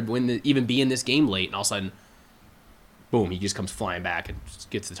think we're gonna even be in this game late. And all of a sudden, boom, he just comes flying back and just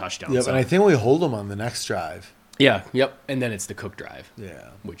gets the touchdown. Yep, and I think we hold him on the next drive. Yeah, yep, and then it's the Cook drive. Yeah,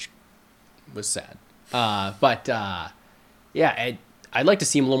 which was sad. I'd like to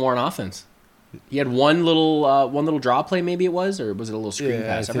see him a little more on offense. He had one little draw play, maybe it was, or was it a little screen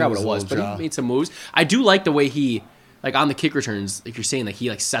pass? I forgot what it was, but he made some moves. I do like the way he, like on the kick returns, like you're saying, like he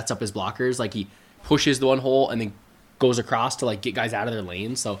like sets up his blockers, like he pushes the one hole and then goes across to like get guys out of their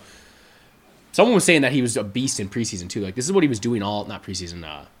lane. So someone was saying that he was a beast in preseason too. Like this is what he was doing not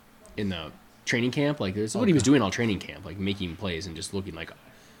preseason, in the training camp. Like this is what he was doing all training camp, like making plays and just looking like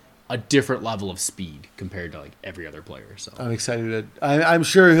a different level of speed compared to like every other player. So I'm excited. I'm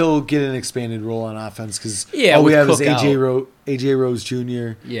sure he'll get an expanded role on offense because all we have is AJ Rose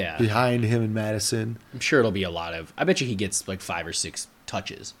Jr. Yeah, behind him and Madison. I'm sure it'll be a lot of. I bet you he gets like 5 or 6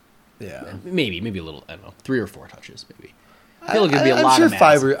 touches. Yeah, maybe a little. I don't know, 3 or 4 touches maybe. I feel like it'd be a lot sure of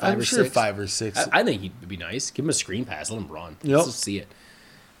Madison, I'm sure 5 or 6. I think he'd be nice. Give him a screen pass, let him run. Yep. Let's just see it.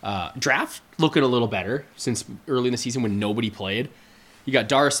 Draft looking a little better since early in the season when nobody played. You got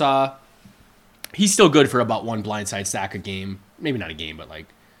Darsaw. He's still good for about 1 blindside sack a game. Maybe not a game, but like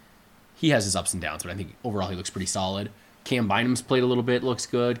he has his ups and downs. But I think overall he looks pretty solid. Cam Bynum's played a little bit, looks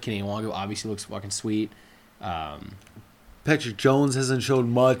good. Kenny Wango obviously looks fucking sweet. Patrick Jones hasn't showed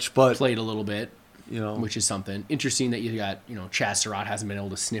much, but played a little bit, which is something interesting. That you got, Chaz Surratt hasn't been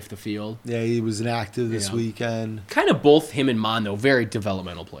able to sniff the field. Yeah, he was inactive this weekend. Kind of both him and Mon though, very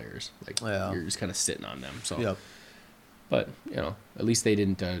developmental players. Like you're just kind of sitting on them. So. Yep. But, at least they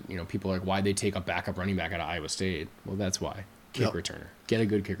didn't, people are like, why'd they take a backup running back out of Iowa State? Well, that's why. Kick returner. Get a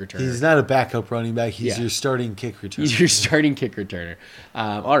good kick returner. He's not a backup running back. He's your starting kick returner. He's your starting kick returner.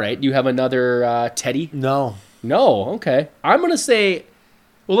 All right. You have another Teddy? No. Okay. I'm going to say,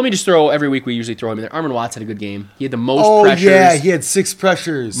 well, let me just throw, every week we usually throw him in there. Armon Watts had a good game. He had the most pressures. Oh, yeah. He had 6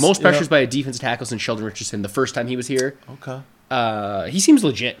 pressures. Most pressures by a defensive tackle since Sheldon Richardson the first time he was here. Okay. He seems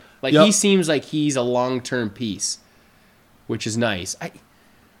legit. Like, he seems like he's a long-term piece, which is nice. I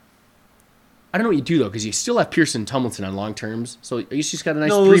don't know what you do, though, because you still have Pearson and Tomlinson on long terms. So you just got a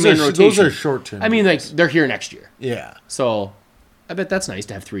nice 3-man rotation. Those are short term. I mean, like, they're here next year. Yeah. So I bet that's nice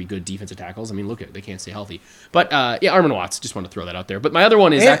to have 3 good defensive tackles. I mean, look at it. They can't stay healthy. But, Armon Watts, just want to throw that out there. But my other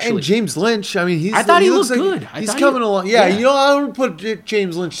one is actually... And James Lynch. I mean, I thought he looked like good. He's coming along. Yeah, I would put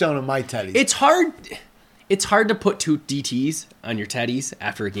James Lynch down on my Teddy. It's hard to put 2 DTs on your Teddies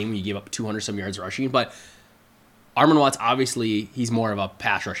after a game when you give up 200-some yards rushing, but... Armon Watts, obviously, he's more of a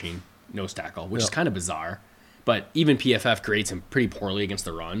pass rushing nose tackle, which is kind of bizarre. But even PFF grades him pretty poorly against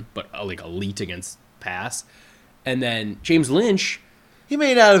the run, but like elite against pass. And then James Lynch, he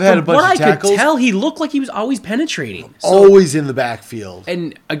may not have had a bunch of tackles. What I could tell, he looked like he was always penetrating. Always in the backfield.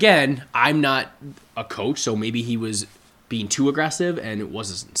 And again, I'm not a coach, so maybe he was being too aggressive and it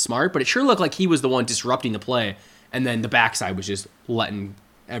wasn't smart. But it sure looked like he was the one disrupting the play, and then the backside was just letting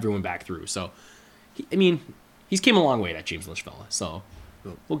everyone back through. So, he's came a long way, that James Lynch fella. So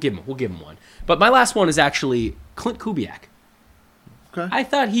we'll give him one. But my last one is actually Clint Kubiak. Okay. I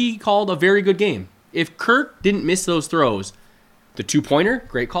thought he called a very good game. If Kirk didn't miss those throws, the 2-pointer,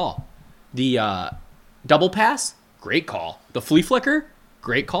 great call. The double pass, great call. The flea flicker,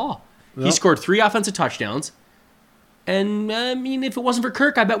 great call. Yep. He scored 3 offensive touchdowns. And if it wasn't for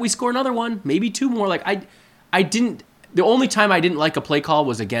Kirk, I bet we score another one, maybe 2 more. Like I didn't. The only time I didn't like a play call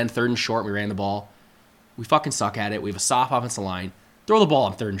was again 3rd and short. We ran the ball. We fucking suck at it. We have a soft offensive line. Throw the ball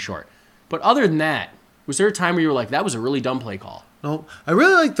on 3rd and short. But other than that, was there a time where you were like, that was a really dumb play call? No. I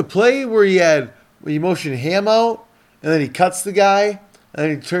really like the play where he motioned Ham out, and then he cuts the guy, and then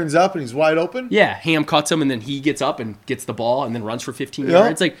he turns up and he's wide open. Yeah, Ham cuts him, and then he gets up and gets the ball and then runs for 15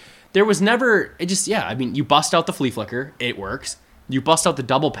 yards. Like, there was never, you bust out the flea flicker, it works. You bust out the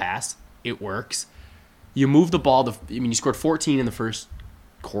double pass, it works. You move the ball, you scored 14 in the first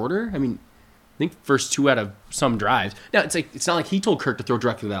quarter. I think first 2 out of some drives. Now, it's not like he told Kirk to throw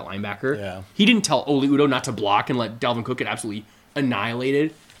directly to that linebacker. Yeah. He didn't tell Oli Udoh not to block and let Dalvin Cook get absolutely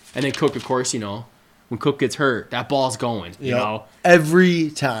annihilated. And then Cook, of course, when Cook gets hurt, that ball's going, you know.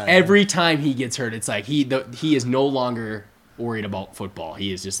 Every time. Every time he gets hurt, it's like he is no longer worried about football.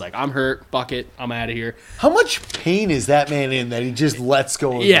 He is just like, I'm hurt, bucket, I'm out of here. How much pain is that man in that he just lets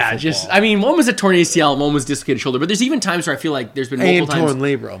go of the football? One was a torn ACL, one was dislocated shoulder. But there's even times where I feel like there's been multiple times. And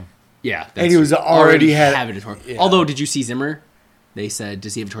torn labrum. Yeah. And he was already having a torn. Yeah. Although, did you see Zimmer? They said,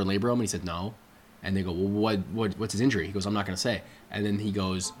 does he have a torn labrum? And he said, no. And they go, well, what's his injury? He goes, I'm not going to say. And then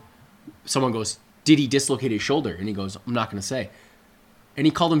someone goes, did he dislocate his shoulder? And he goes, I'm not going to say. And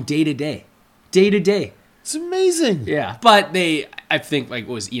he called him day to day. Day to day. It's amazing. Yeah. But I think, like, it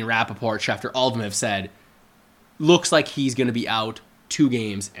was Ian Rappaport, Schefter, all of them have said, looks like he's going to be out 2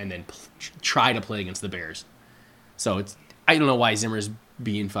 games and then try to play against the Bears. So I don't know why Zimmer's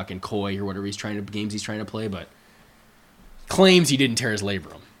being fucking coy or whatever games he's trying to play, but claims he didn't tear his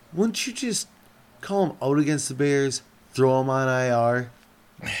labrum. Wouldn't you just call him out against the Bears, throw him on IR,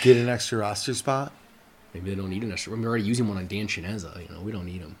 get an extra roster spot. Maybe they don't need an extra. We're already using one on Dan Shineza. We don't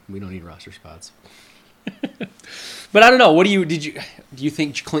need him. We don't need roster spots. But I don't know. Do you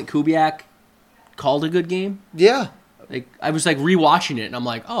think Clint Kubiak called a good game? Yeah. Like I was like rewatching it and I'm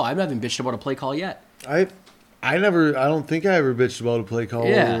like, oh, I haven't bitched about a play call yet. I don't think I ever bitched about a play call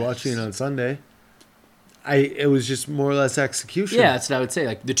while we were watching it on Sunday. It was just more or less execution. Yeah, that's what I would say.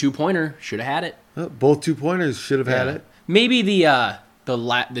 Like the 2-pointer should have had it. Both 2-pointers should have had it. Maybe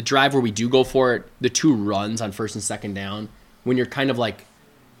the drive where we do go for it, the 2 runs on first and second down, when you're kind of like,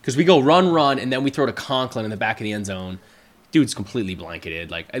 because we go run, and then we throw to Conklin in the back of the end zone. Dude's completely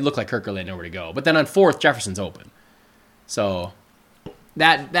blanketed. Like it looked like Kirk had nowhere to go. But then on 4th, Jefferson's open. So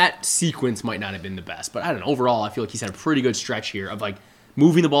that sequence might not have been the best. But I don't know. Overall, I feel like he's had a pretty good stretch here of like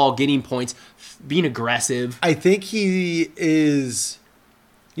moving the ball, getting points, being aggressive. I think he is,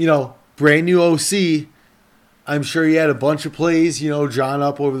 brand new OC. I'm sure he had a bunch of plays, drawn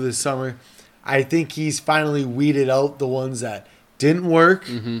up over the summer. I think he's finally weeded out the ones that didn't work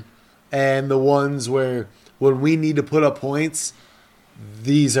and the ones where when we need to put up points,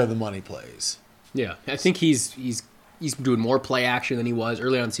 these are the money plays. Yeah, I think he's doing more play action than he was.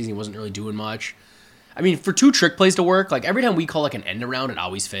 Early on in the season, he wasn't really doing much. I mean, for 2 trick plays to work, like every time we call like an end around, it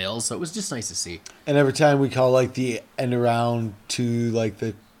always fails. So it was just nice to see. And every time we call like the end around to like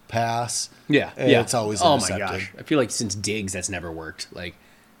the pass, it's always intercepted. Oh my gosh, I feel like since Diggs, that's never worked. Like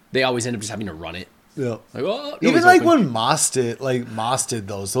they always end up just having to run it. Yeah. Like, oh, even like open. When Moss did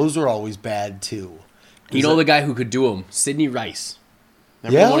those were always bad too. The guy who could do them, Sidney Rice.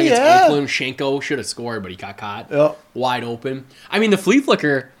 Remember the one against Oakland? Shenko should have scored, but he got caught wide open. I mean, the flea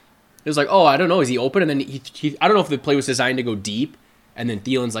flicker, it was like, oh, I don't know, is he open? And then he I don't know if the play was designed to go deep, and then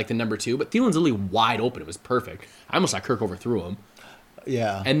Thielen's like the number 2, but Thielen's literally wide open. It was perfect. I almost thought Kirk overthrew him.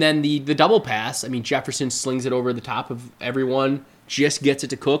 Yeah. And then the double pass, I mean, Jefferson slings it over the top of everyone, just gets it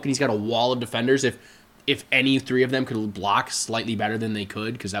to Cook, and he's got a wall of defenders. If any 3 of them could block slightly better than they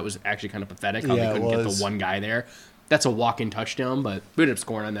could, because that was actually kind of pathetic how they couldn't get the one guy there. That's a walk-in touchdown, but we ended up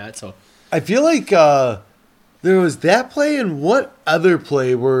scoring on that. So I feel like there was that play, and what other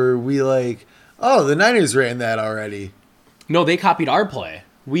play were we like, oh, the Niners ran that already? No, they copied our play.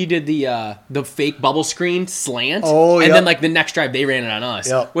 We did the fake bubble screen slant, and then like the next drive they ran it on us.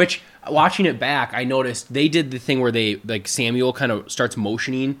 Yep. Which watching it back, I noticed they did the thing where they like Samuel kind of starts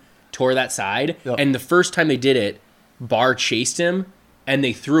motioning toward that side, and the first time they did it, Barr chased him, and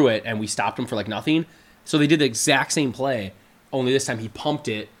they threw it, and we stopped him for like nothing. So they did the exact same play, only this time he pumped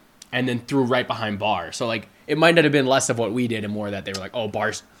it and then threw right behind Barr. So like it might not have been less of what we did and more that they were like, oh,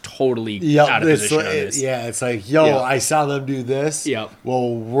 Barr's totally out of position on this. Yeah, it's like, I saw them do this. Yep.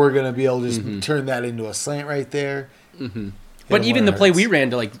 Well, we're going to be able to just turn that into a slant right there. Mm-hmm. But even the play we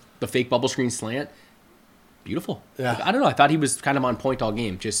ran to like the fake bubble screen slant, beautiful. Yeah. Like, I don't know. I thought he was kind of on point all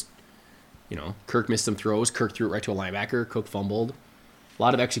game. Just, Kirk missed some throws. Kirk threw it right to a linebacker. Cook fumbled. A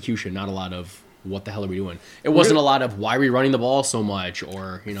lot of execution, not a lot of what the hell are we doing? It wasn't a lot of why are we running the ball so much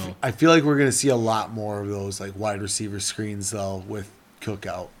or, I feel like we're going to see a lot more of those like wide receiver screens though with Cook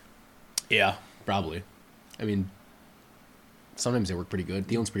out. Yeah, probably. I mean, sometimes they work pretty good.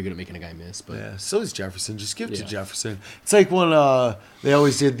 Thielen's pretty good at making a guy miss. But yeah, so is Jefferson. Just give it to Jefferson. It's like when they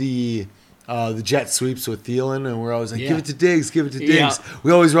always did the jet sweeps with Thielen, and we're always like, give it to Diggs, give it to Diggs. Yeah.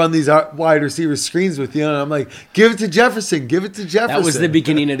 We always run these wide receiver screens with Thielen, and I'm like, give it to Jefferson, give it to Jefferson. That was the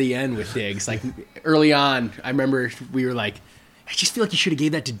beginning of the end with Diggs. Like, early on, I remember we were like, I just feel like you should have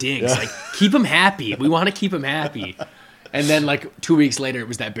gave that to Diggs. Yeah. Like, keep him happy. We want to keep him happy. And then, like, 2 weeks later, it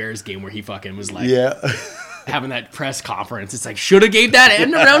was that Bears game where he fucking was like... having that press conference. It's like, should have gave that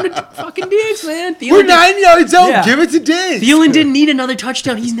end around to fucking Diggs, man. We're 9 yards out. Give it to Diggs. Thielen didn't need another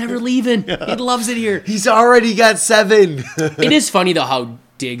touchdown. He's never leaving. He loves it here. He's already got 7. It is funny, though, how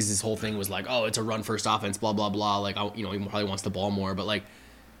Diggs' whole thing was like, oh, it's a run-first offense, blah, blah, blah. Like, he probably wants the ball more. But, like,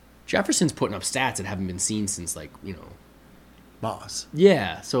 Jefferson's putting up stats that haven't been seen since, like, Moss.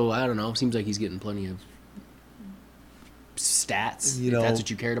 Yeah. So, I don't know. Seems like he's getting plenty of stats, if that's what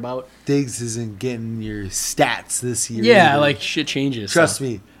you cared about. Diggs isn't getting your stats this year. Yeah, either. Like shit changes. Trust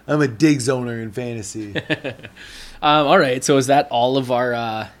me, I'm a Diggs owner in fantasy. All right, so is that all of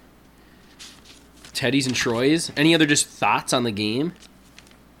our Teddy's and Troy's? Any other just thoughts on the game?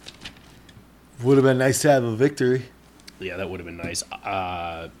 Would have been nice to have a victory. Yeah, that would have been nice.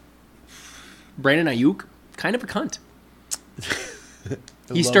 Brandon Ayuk, kind of a cunt.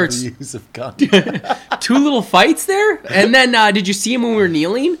 He starts the use of cunt. 2 little fights there, and then did you see him when we were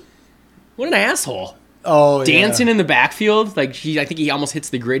kneeling? What an asshole! Oh, dancing in the backfield, like I think he almost hits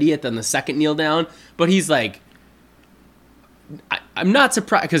the gritty at the second kneel down, but he's like I'm not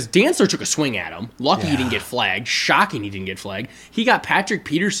surprised because Dantzler took a swing at him. Lucky he didn't get flagged. Shocking he didn't get flagged. He got Patrick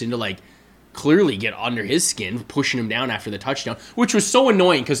Peterson to like clearly get under his skin, pushing him down after the touchdown, which was so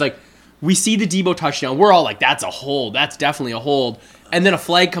annoying because like we see the Debo touchdown. We're all like, that's a hold. That's definitely a hold. And then a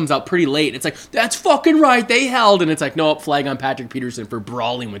flag comes out pretty late. It's like, that's fucking right. They held. And it's like, no, flag on Patrick Peterson for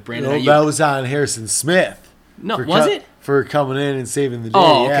brawling with Brandon Ayuk. That was on Harrison Smith. No, was it? For coming in and saving the day.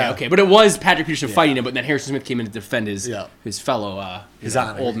 Oh, okay. But it was Patrick Peterson fighting him, but then Harrison Smith came in to defend his fellow his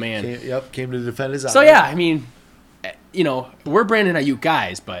honor. Old man. Came to defend his honor. So, yeah, I mean, we're Brandon Ayuk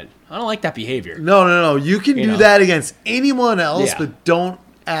guys, but I don't like that behavior. No. You can do that against anyone else, but don't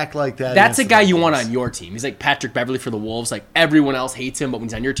act like that. That's a guy you want on your team. He's like Patrick Beverly for the Wolves. Like, everyone else hates him, but when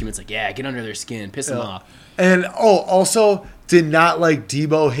he's on your team, it's like, yeah, get under their skin, piss them off. And, also, did not like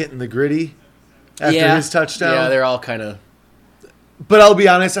Debo hitting the gritty after his touchdown. Yeah, they're all kind of... But I'll be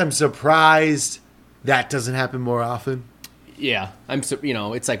honest, I'm surprised that doesn't happen more often. Yeah, it's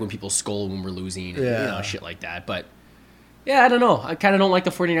like when people scold when we're losing, and, shit like that. But, yeah, I don't know. I kind of don't like the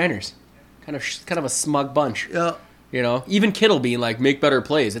 49ers. Kind of a smug bunch. Yeah. Even Kittle being like, make better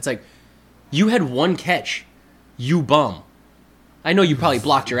plays. It's like, you had one catch. You bum. I know you probably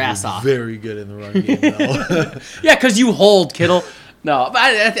blocked your ass off. Very good in the run game, though. Yeah, because you hold, Kittle. No, but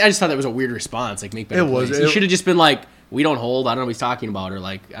I just thought that was a weird response. Like, make better plays. He should have just been like, we don't hold. I don't know what he's talking about. Or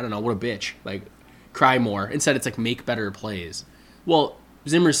like, I don't know, what a bitch. Like, cry more. Instead, it's like, make better plays. Well,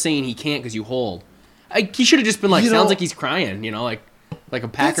 Zimmer's saying he can't because you hold. He should have just been like, sounds like he's crying, like a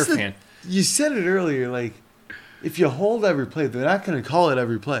Packer fan. You said it earlier, like, if you hold every play, they're not going to call it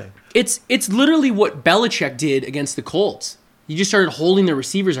every play. It's literally what Belichick did against the Colts. He just started holding the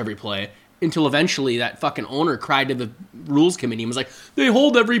receivers every play until eventually that fucking owner cried to the rules committee and was like, they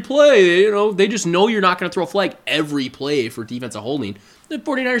hold every play. They just know you're not going to throw a flag every play for defensive holding. The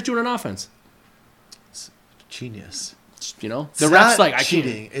 49ers do it on offense. It's genius. The ref's like, I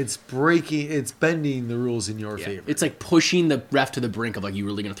cheating. It's breaking. It's bending the rules in your favor. It's like pushing the ref to the brink of like, you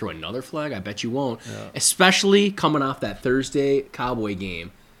really going to throw another flag? I bet you won't. Yeah. Especially coming off that Thursday Cowboy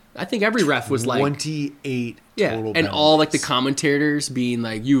game. I think every ref was like 28 total and penalties. all like the commentators being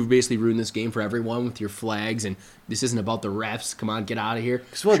like, you've basically ruined this game for everyone with your flags, and this isn't about the refs. Come on, get out of here.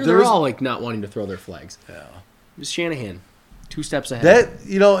 They're all like not wanting to throw their flags. Yeah, just Shanahan, 2 steps ahead.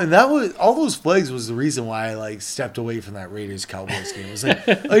 And that was all those flags was the reason why I like stepped away from that Raiders Cowboys game. It was like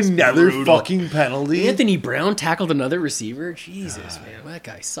another fucking penalty. Anthony Brown tackled another receiver. Jesus, man, that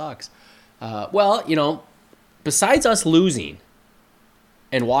guy sucks. Besides us losing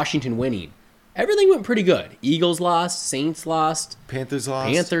and Washington winning, everything went pretty good. Eagles lost, Saints lost, Panthers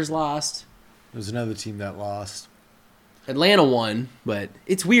lost. There's another team that lost. Atlanta won, but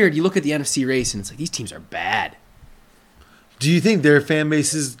it's weird. You look at the NFC race and it's like, these teams are bad. Do you think their fan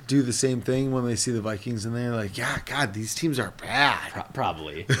bases do the same thing when they see the Vikings and they're like, yeah, God, these teams are bad?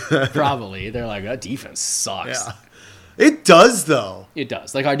 Probably. Probably. They're like, that defense sucks. Yeah. It does, though. It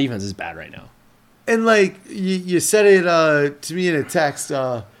does. Like, our defense is bad right now. And, like, you said it to me in a text.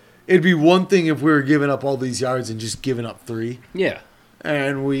 It'd be one thing if we were giving up all these yards and just giving up 3. Yeah.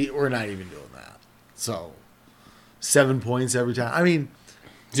 And we're not even doing that. So, 7 points every time. I mean,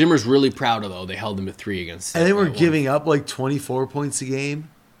 Zimmer's really proud of, though. They held them to 3 against. And they were giving up, like, 24 points a game.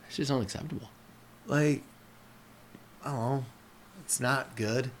 It's just unacceptable. Like, I don't know. It's not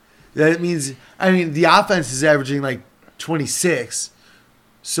good. That means, the offense is averaging, like, 26.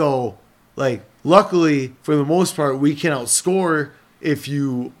 So, like, luckily, for the most part, we can outscore if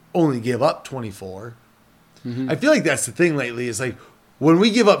you only give up 24. Mm-hmm. I feel like that's the thing lately. Is like, when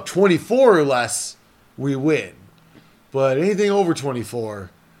we give up 24 or less, we win. But anything over 24...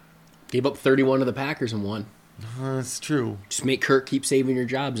 Gave up 31 to the Packers and won. That's true. Just make Kirk keep saving your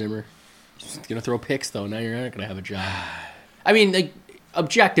job, Zimmer. Just going to throw picks, though. Now you're not going to have a job. Like,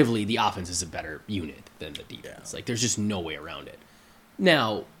 objectively, the offense is a better unit than the defense. Like, there's just no way around it.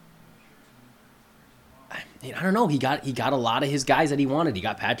 Now, I don't know. He got a lot of his guys that he wanted. He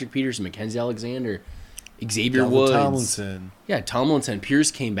got Patrick Peterson, Mackenzie Alexander, Xavier Woods. Tomlinson. Yeah, Tomlinson. Pierce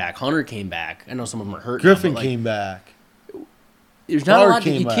came back. Hunter came back. I know some of them are hurt. Griffin came back. There's not a lot.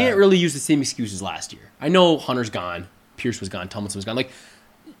 You can't really use the same excuses last year. I know Hunter's gone. Pierce was gone. Tomlinson was gone. Like,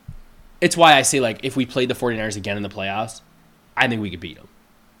 it's why I say, like, if we played the 49ers again in the playoffs, I think we could beat them.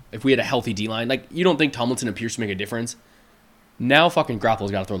 If we had a healthy D-line. Like, you don't think Tomlinson and Pierce make a difference? Now fucking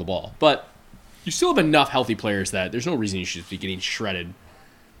Garoppolo's got to throw the ball. But you still have enough healthy players that there's no reason you should be getting shredded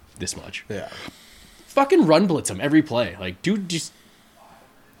this much. Yeah. Fucking run blitz them every play. Like, dude, just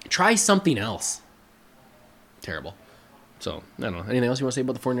try something else. Terrible. So, I don't know. Anything else you want to say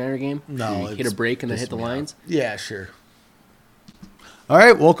about the 49er game? No. Hit a break and then hit the Lions? Yeah, sure. All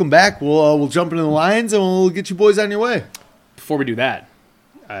right, welcome back. We'll jump into the Lions and we'll get you boys on your way. before we do that,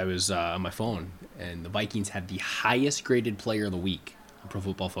 I was on my phone, and the Vikings had the highest graded player of the week on Pro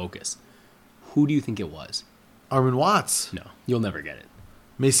Football Focus. Who do you think it was? Armin Watts. No, you'll never get it.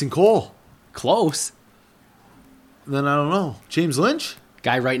 Mason Cole. Close. Then I don't know. James Lynch?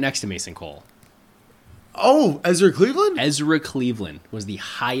 Guy right next to Mason Cole. Oh, Ezra Cleveland? Ezra Cleveland was the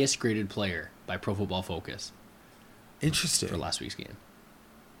highest graded player by Pro Football Focus Interesting. for last week's game.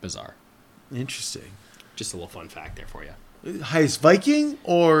 Bizarre. Interesting. Just a little fun fact there for you. Highest Viking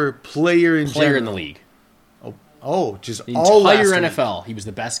or player in Player general? in the league. Oh, just The all entire last week. NFL, he was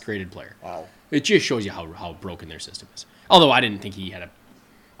the best graded player. Wow. It just shows you how broken their system is. Although I didn't think he had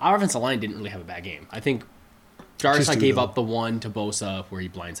our offensive line didn't really have a bad game. I think Darsaw gave up the one to Bosa where he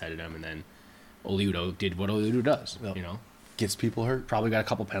blindsided him, and then Oludo did what Oludo does. Yep. You know, Gets people hurt. probably got a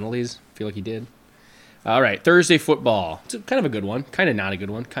couple penalties. Feel like he did. All right, Thursday football. It's kind of a good one. Kind of not a good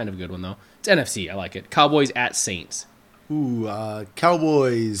one. Kind of a good one though. It's NFC. I like it. Cowboys at Saints. Ooh,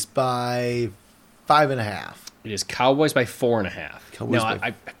 Cowboys by 5.5. It is Cowboys by 4.5. Cowboys Now, by-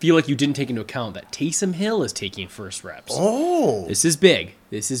 I feel like you didn't take into account that Taysom Hill is taking first reps. Oh, This is big.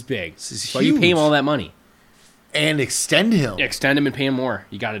 This is big. This is That's why you pay him huge. all that money. and extend him. Extend him and pay him more.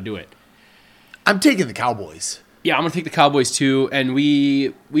 You got to do it. I'm taking the Cowboys. Yeah, I'm going to take the Cowboys too, and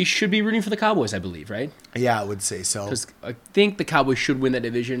we should be rooting for the Cowboys, I believe, right? Yeah, I would say so. Because I think the Cowboys should win that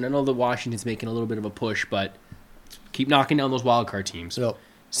division. I know that Washington's making a little bit of a push, but keep knocking down those wild card teams. Yep.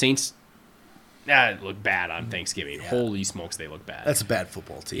 Saints, look bad on Thanksgiving. Yeah. Holy smokes, they look bad. That's a bad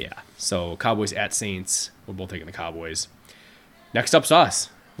football team. Yeah. So Cowboys at Saints. We're both taking the Cowboys. Next up's us.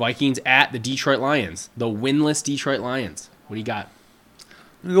 Vikings at the Detroit Lions. The winless Detroit Lions. What do you got?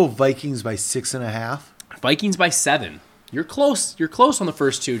 I'm going to go Vikings by 6.5. Vikings by 7. You're close. You're close on the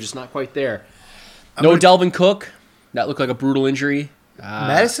first two, just not quite there. No Delvin Cook. That looked like a brutal injury.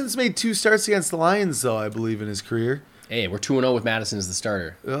 Madison's made 2 starts against the Lions, though, I believe, in his career. Hey, we're 2-0 with Madison as the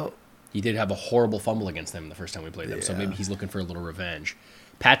starter. Well, He did have a horrible fumble against them the first time we played them, so Yeah. maybe he's looking for a little revenge.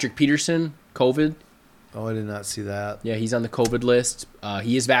 Patrick Peterson, COVID. oh, I did not see that. Yeah, he's on the COVID list.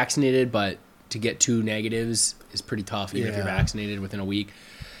 He is vaccinated, but to get 2 negatives is pretty tough, even if you're Yeah. vaccinated within a week.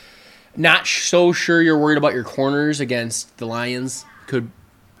 Not so sure you're worried about your corners against the Lions.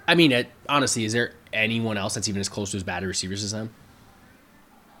 Honestly, is there anyone else that's even as close to as bad a receivers as them?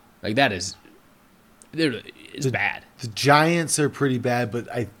 Like, that is... It's bad. The Giants are pretty bad, but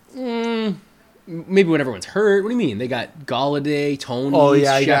Maybe when everyone's hurt. What do you mean? They got Galladay, Tony, oh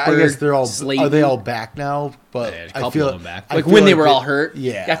yeah, I Shepard, guess they're all. Slayton. Are they all back now? But Yeah, a couple I feel of them back. I Like feel when they were all hurt.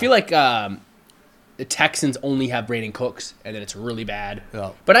 Yeah. I feel like the Texans only have Brandon Cooks, and then it's really bad.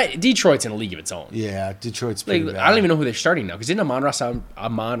 Yeah. But Detroit's in a league of its own. Yeah, Detroit's Like, pretty bad. I don't even know who they're starting now because didn't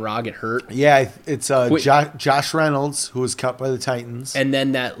Amon-Ra get hurt? Yeah, it's Wait. Josh Reynolds who was cut by the Titans. And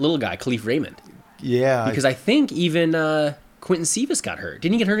then that little guy, Khalif Raymond. Yeah, Because I think even Quentin Cephas got hurt.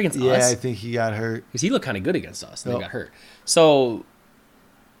 Didn't he get hurt against yeah, us? I think he got hurt. Because he looked kind of good against us, and Yep. he got hurt. So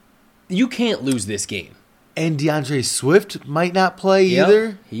you can't lose this game. And DeAndre Swift might not play Yep,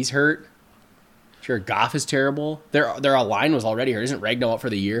 either. he's hurt. Sure, Goff is terrible. Their line was already hurt. Isn't Ragnow up for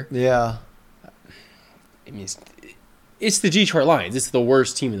the year? Yeah, I mean, it's the Detroit Lions. It's the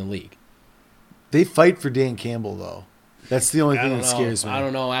worst team in the league. they fight for Dan Campbell though. That's the only I thing don't that know. scares me. I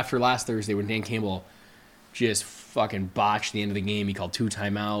don't know. After last Thursday when Dan Campbell just fucking botched the end of the game, he called 2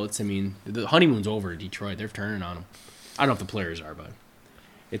 timeouts. I mean, the honeymoon's over in Detroit. They're turning on him. I don't know if the players are, but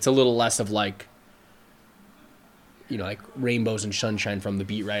it's a little less of like, like rainbows and sunshine from the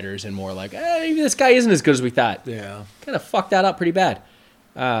beat writers and more like, maybe this guy isn't as good as we thought. Yeah, Kind of fucked that up pretty bad.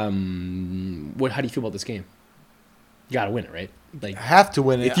 How do you feel about this game? You got to win it, right? Like, I have to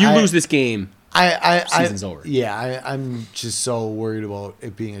win it. if you lose this game, season's over. Yeah, I'm just so worried about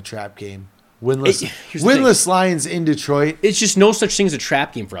it being a trap game. Winless, Here's the winless Lions in Detroit. it's just no such thing as a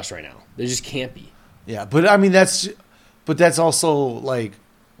trap game for us right now. There just can't be. Yeah, but I mean that's also like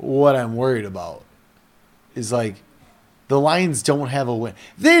what I'm worried about is like the Lions don't have a win.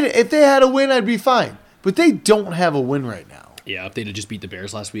 If they had a win, I'd be fine. But they don't have a win right now. Yeah, if they'd have just beat the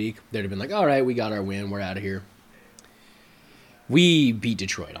Bears last week, they'd have been like, all right, we got our win. We're out of here. We beat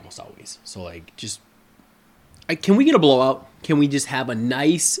Detroit almost always. So, like, can we get a blowout? Can we just have a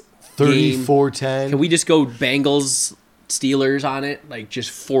nice game? 34-10. Can we just go Bengals, Steelers on it? Like, just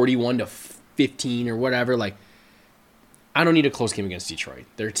 41-15 or whatever. Like, I don't need a close game against Detroit.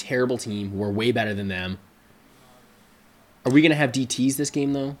 They're a terrible team. We're way better than them. Are we going to have DTs this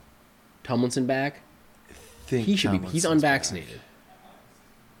game, though? Tomlinson back? think He should be. He's Tomlinson's unvaccinated. back.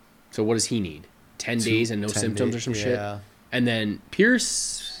 So what does he need? 10 days and no 10 symptoms days, or some yeah. shit? And then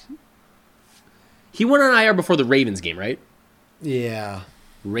Pierce, he went on IR before the Ravens game, right? Yeah.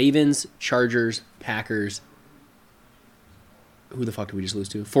 Ravens, Chargers, Packers. who the fuck did we just lose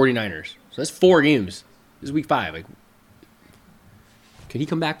to? 49ers. So that's 4 games. This is week 5. Like, can he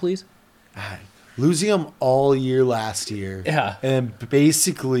come back, please? Losing him all year last year. Yeah. And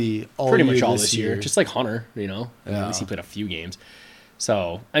basically all pretty year much all this this year. Just like Hunter, you know. I mean, at least he played a few games.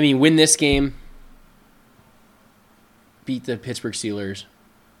 So, I mean, win this game. Beat the Pittsburgh Steelers,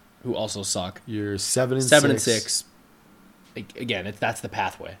 who also suck. You're 7-6. 7-6. Again, that's the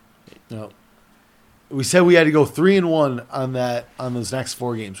pathway. No. We said we had to go 3-1 on those next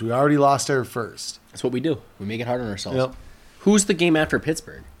 4 games. We already lost our first. That's what we do. We make it hard on ourselves. Yep. Who's the game after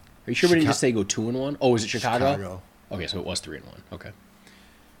Pittsburgh? Are you sure we didn't just say go 2-1? Oh, is it Chicago? Okay, so it was 3-1. Okay.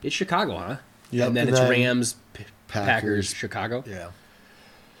 It's Chicago, huh? Yep. And then it's Rams, Packers, Chicago. Yeah.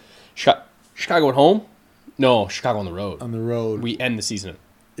 Chicago at home? No, Chicago on the road. On the road. We end the season.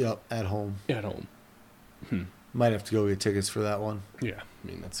 Yep, at home. At home. Might have to go get tickets for that one. Yeah, I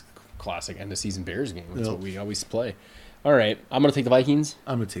mean, that's a classic end of season Bears game. That's what we always play. All right, I'm going to take the Vikings.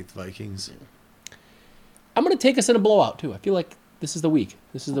 I'm going to take the Vikings. I'm going to take us in a blowout, too. I feel like this is the week.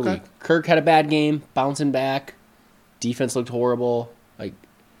 This is the week. Kirk had a bad game, bouncing back. Defense looked horrible. Like,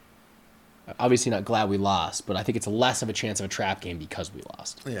 obviously not glad we lost, but I think it's less of a chance of a trap game because we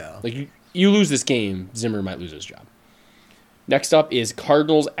lost. Yeah. Like, you lose this game, Zimmer might lose his job. Next up is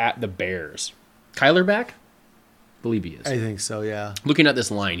Cardinals at the Bears. Kyler back? Believe he is. I think so, yeah. Looking at this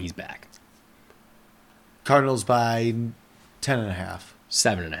line, he's back. Cardinals by 10.5.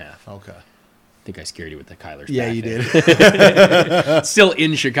 7.5. Okay. I think I scared you with the Kyler. Yeah, you did. Still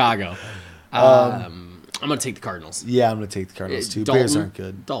in Chicago. I'm going to take the Cardinals. Yeah, I'm going to take the Cardinals too. Dalton, Bears aren't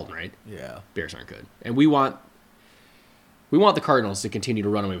good. Dalton, right? Yeah. Bears aren't good. And we want the Cardinals to continue to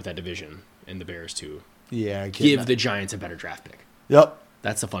run away with that division and the Bears to give the Giants a better draft pick. Yep.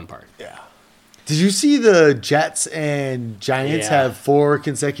 That's the fun part. Yeah. Did you see the Jets and Giants have 4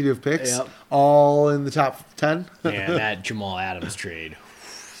 consecutive picks all in the top 10? Man, that Jamal Adams trade.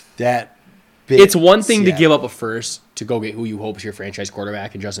 That it's one thing to give up a first to go get who you hope is your franchise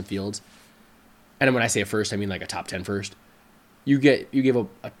quarterback in Justin Fields. And when I say a first, I mean like a top 10 first. You give up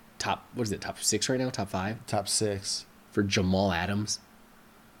a top, what is it, top 6 right now? Top 5? Top 6. For Jamal Adams.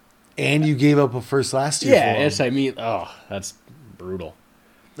 And you gave up a first last year. Yeah, that's brutal.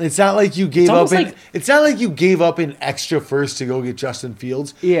 It's not like you gave up. It's not like you gave up an extra first to go get Justin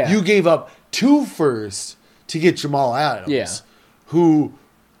Fields. Yeah, you gave up 2 firsts to get Jamal Adams. Yeah, who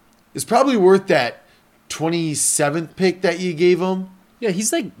is probably worth that 27th pick that you gave him. Yeah,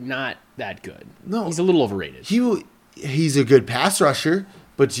 he's like not that good. No, he's a little overrated. He's a good pass rusher,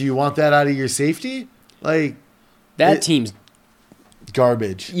 but do you want that out of your safety? Like that team's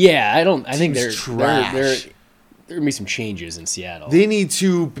garbage. Yeah, I think they're trash. There gonna be some changes in Seattle. They need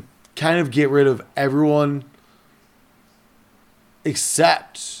to kind of get rid of everyone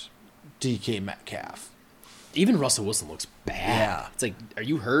except DK Metcalf. Even Russell Wilson looks bad. Yeah. It's like, are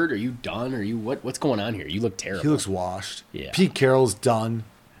you hurt? Are you done? Are you what's going on here? You look terrible. He looks washed. Yeah. Pete Carroll's done.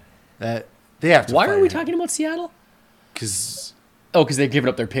 That they have to. Why are we talking about Seattle? Because they're giving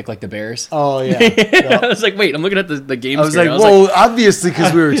up their pick like the Bears. Oh yeah. I was like, wait, I'm looking at the game. I was like, obviously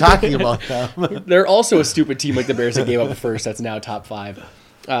because we were talking about them. They're also a stupid team like the Bears that gave up a first. That's now top 5.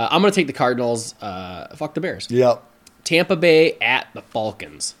 I'm gonna take the Cardinals. Fuck the Bears. Yep. Tampa Bay at the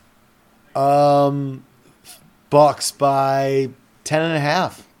Falcons. Bucks by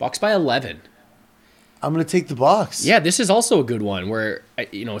 10.5. Bucks by 11. I'm going to take the Bucks. Yeah, this is also a good one where,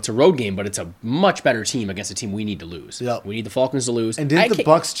 it's a road game, but it's a much better team against a team we need to lose. Yep. We need the Falcons to lose. And didn't the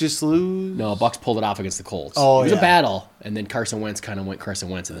Bucks just lose? No, Bucks pulled it off against the Colts. Oh, it was a battle, and then Carson Wentz kind of went Carson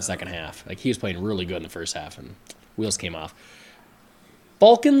Wentz in the second half. Like, he was playing really good in the first half, and wheels came off.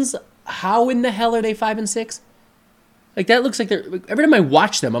 Falcons, how in the hell are they 5-6? Like, that looks like they're... Every time I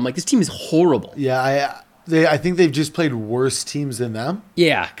watch them, I'm like, this team is horrible. Yeah, I think they've just played worse teams than them.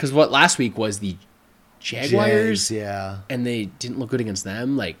 Yeah, because last week was the Jaguars, yeah, and they didn't look good against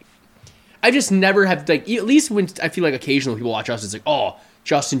them. Like, I just never have at least when I feel like occasionally people watch us, it's like, oh,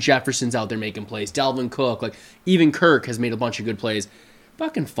 Justin Jefferson's out there making plays, Dalvin Cook, like even Kirk has made a bunch of good plays.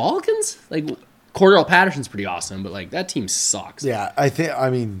 Fucking Falcons, like Cordell Patterson's pretty awesome, but like that team sucks. Yeah,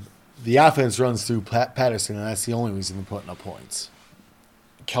 I mean, the offense runs through Patterson, and that's the only reason they're putting up points.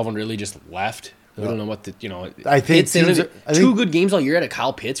 Calvin Ridley just left. We don't know what the I think two good games all year out of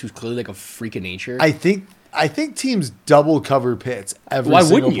Kyle Pitts, who's clearly like a freak of nature. I think teams double cover Pitts every Why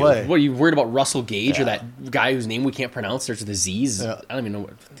single wouldn't you? play. What are you worried about? Russell Gage or that guy whose name we can't pronounce starts with a Z? I don't even know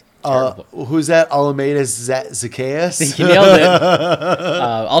what. Who's that? Alameda Zacchaeus? You nailed it.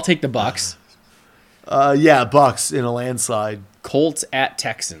 I'll take the Bucks. Yeah, Bucks in a landslide. Colts at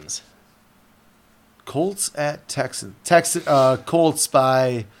Texans. Colts at Texans. Colts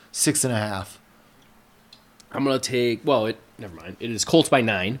by 6.5. I'm gonna take. Well, never mind. It is Colts by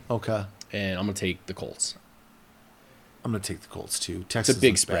 9. Okay. And I'm going to take the Colts. I'm going to take the Colts, too. Texas it's a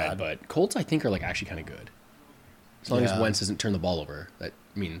big spread, but Colts, I think, are like actually kind of good. As long as Wentz doesn't turn the ball over. They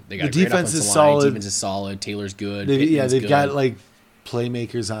got the defense is solid. Defense is solid. Taylor's good. They've got like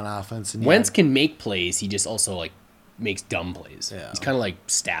playmakers on offense. And Wentz can make plays. He just also like makes dumb plays. Yeah. He's kind of like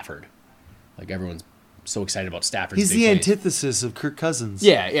Stafford. Like everyone's so excited about Stafford. He's the antithesis of Kirk Cousins.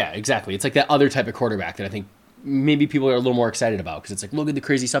 Yeah, exactly. It's like that other type of quarterback that I think maybe people are a little more excited about because it's like, look at the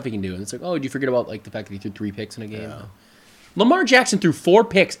crazy stuff he can do. And it's like, oh, did you forget about like the fact that he threw 3 picks in a game? Yeah. Lamar Jackson threw 4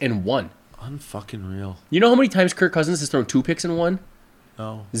 picks and 1. Unfucking real. You know how many times Kirk Cousins has thrown 2 picks and 1?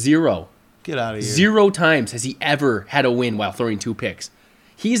 No. 0. Get out of here. 0 times has he ever had a win while throwing 2 picks.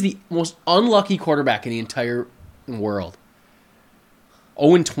 He's the most unlucky quarterback in the entire world.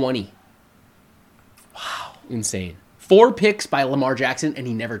 0-20. Wow. Insane. 4 picks by Lamar Jackson, and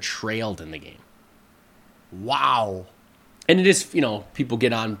he never trailed in the game. Wow. And it is, people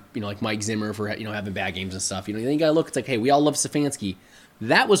get on, like Mike Zimmer for, having bad games and stuff. Then you got to look, it's like, hey, we all love Stefanski.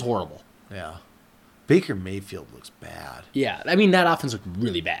 That was horrible. Yeah. Baker Mayfield looks bad. Yeah. I mean, that offense looked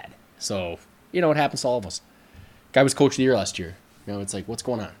really bad. So, what happens to all of us? Guy was coach of the year last year. It's like, what's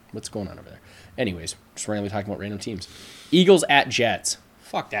going on? What's going on over there? Anyways, just randomly talking about random teams. Eagles at Jets.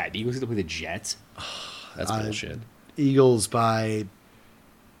 Fuck that. The Eagles get to play the Jets? That's bullshit. Eagles by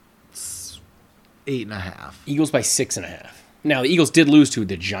 8.5. Eagles by 6.5. Now, the Eagles did lose to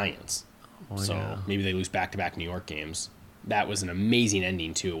the Giants. So yeah. Maybe they lose back-to-back New York games. That was an amazing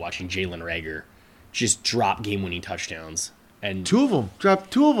ending, too, watching Jalen Reagor just drop game-winning touchdowns. And 2 of them.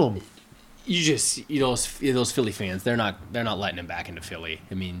 Dropped 2 of them. You just, those Philly fans, they're not letting him back into Philly.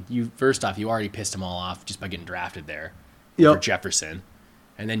 I mean, first off, you already pissed them all off just by getting drafted there for Jefferson.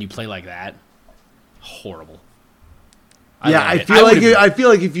 And then you play like that. Horrible. I feel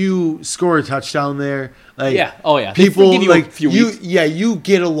like if you score a touchdown there, like people you like you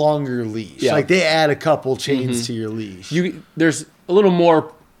get a longer leash. Yeah. Like they add a couple chains to your leash. There's a little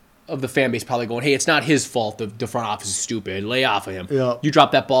more of the fan base probably going, hey, it's not his fault. The front office is stupid. Lay off of him. Yep. You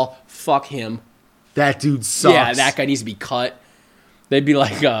drop that ball, fuck him. That dude sucks. Yeah, that guy needs to be cut. They'd be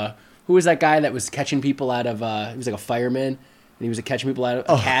like, who was that guy that was catching people out of? He was like a fireman. And he was catching people out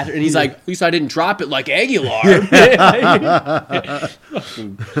of a cat. And he's like, at least I didn't drop it like Aguilar.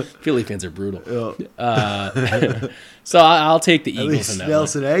 Philly fans are brutal. So I'll take the Eagles in that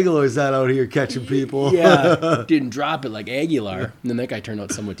Nelson Aguilar's not out here catching people. Yeah, didn't drop it like Aguilar. And then that guy turned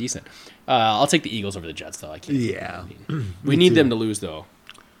out somewhat decent. I'll take the Eagles over the Jets, though. I can't. Yeah. We need them to lose, though.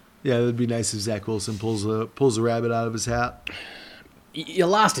 Yeah, it would be nice if Zach Wilson pulls a rabbit out of his hat. You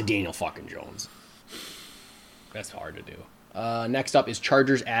lost to Daniel fucking Jones. That's hard to do. Next up is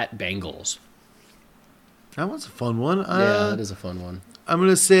Chargers at Bengals. That one's a fun one. Yeah, that is a fun one. I'm going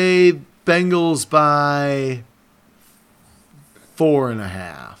to say Bengals by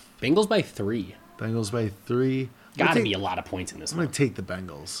 4.5. Bengals by 3. Bengals by 3. Got to be a lot of points in this one. I'm going to take the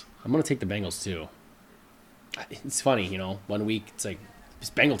Bengals. I'm going to take the Bengals, too. It's funny, 1 week, it's like, this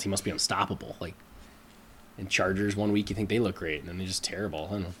Bengal team must be unstoppable. Like, and Chargers, 1 week, you think they look great, and then they're just terrible.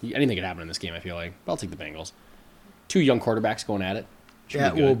 I don't know. Anything could happen in this game, I feel like. But I'll take the Bengals. 2 young quarterbacks going at it.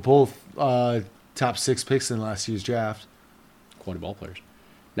 Both top 6 picks in last year's draft. Quality ball players.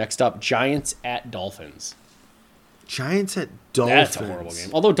 Next up, Giants at Dolphins. Giants at Dolphins. That's a horrible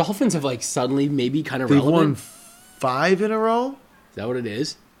game. Although Dolphins have suddenly maybe kind of relevant. They've won 5 in a row? Is that what it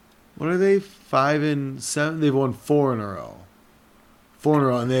is? What are they? 5 and 7? They've won 4 in a row. 4 in a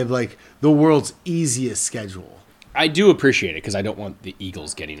row, and they have the world's easiest schedule. I do appreciate it because I don't want the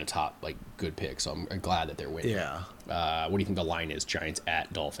Eagles getting a top good pick, so I'm glad that they're winning. Yeah. What do you think the line is? Giants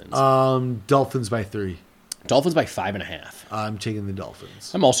at Dolphins. Dolphins by 3. Dolphins by 5.5. I'm taking the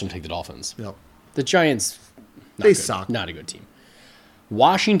Dolphins. I'm also gonna take the Dolphins. Yep. The Giants, they suck. Not a good team.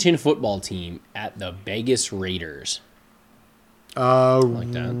 Washington football team at the Vegas Raiders.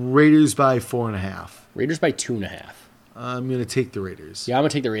 Like that. Raiders by 4.5. Raiders by 2.5. I'm gonna take the Raiders. Yeah, I'm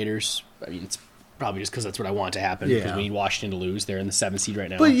gonna take the Raiders. I mean, it's probably just because that's what I want to happen. Yeah. Because we need Washington to lose. They're in the 7th seed right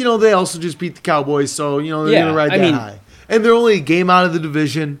now. But, they also just beat the Cowboys, so, they're going to ride that high. And they're only a game out of the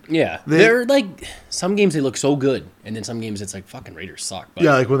division. Yeah. They're some games they look so good, and then some games it's like, fucking Raiders suck. But,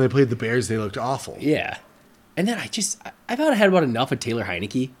 yeah, like when they played the Bears, they looked awful. Yeah. And then I thought I had about enough of Taylor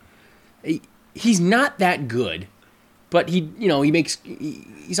Heineke. He's not that good, but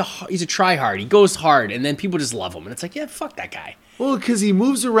he's a try-hard. He goes hard, and then people just love him. And it's like, yeah, fuck that guy. Well, because he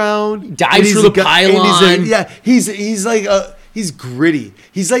moves around, he dives through the pylon. He's gritty.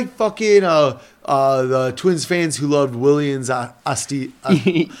 He's like fucking The Twins fans who loved Williams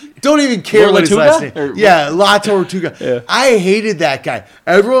don't even care what his last name. La Tortuga. Yeah. I hated that guy.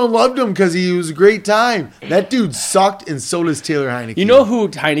 Everyone loved him because he was a great time. That dude sucked, and so does Taylor Heineke. You know who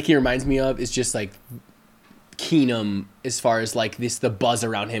Heineke reminds me of? Is just like Keenum, as far as like the buzz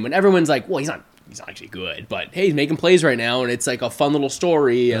around him, and everyone's like, well, he's not actually good, but hey, he's making plays right now, and it's like a fun little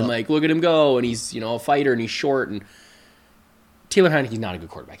story, and like look at him go, and he's a fighter, and he's short, and Taylor Heineke's not a good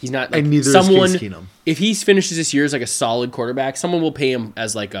quarterback. He's not like and neither someone. Is Case Keenum. If he finishes this year as like a solid quarterback, someone will pay him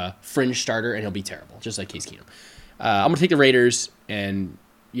as like a fringe starter, and he'll be terrible, just like Case Keenum. I'm gonna take the Raiders, and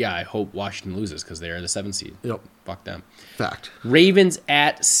yeah, I hope Washington loses because they're the 7th seed. Yep, fuck them. Fact. Ravens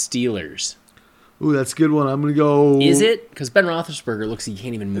at Steelers. Ooh, that's a good one. I'm gonna go. Is it? Because Ben Roethlisberger looks like he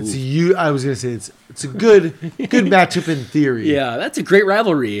can't even move. I was gonna say it's a good matchup in theory. Yeah, that's a great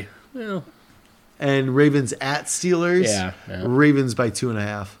rivalry. Well. And Ravens at Steelers. Yeah. Ravens by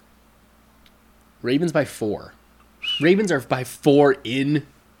 2.5. Ravens by 4. Ravens are by 4 in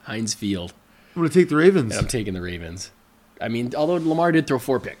Heinz Field. I'm gonna take the Ravens. And I'm taking the Ravens. I mean, although Lamar did throw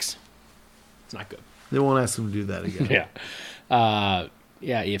 4 picks, it's not good. They won't ask him to do that again.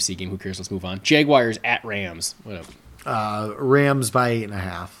 Yeah, AFC game. Who cares? Let's move on. Jaguars at Rams. What up? Rams by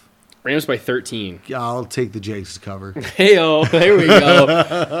 8.5. Rams by 13. I'll take the Jags to cover. Hey-oh, there we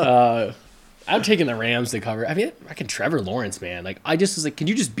go. I'm taking the Rams to cover. I mean, I can Trevor Lawrence, man. Like, I just was like, can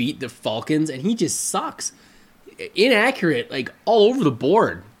you just beat the Falcons? And he just sucks. Inaccurate, like, all over the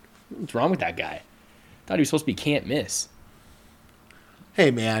board. What's wrong with that guy? Thought he was supposed to be can't miss.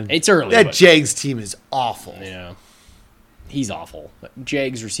 Hey, man. It's early. That Jags team is awful. Yeah. He's awful.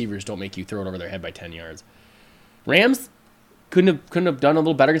 Jags receivers don't make you throw it over their head by 10 yards. Rams couldn't have done a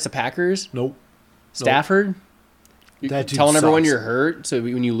little better against the Packers. Nope. Stafford. You're telling everyone you're hurt, so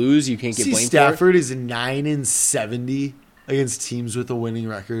when you lose, you can't get blamed Stafford for it. is 9-70 against teams with a winning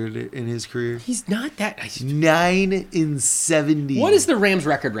record in his career. He's not that. 9-70. What is the Rams'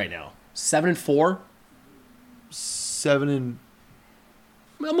 record right now? 7-4. 7 and.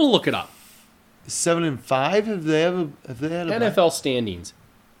 I'm gonna look it up. 7-5. Have they had a NFL standings?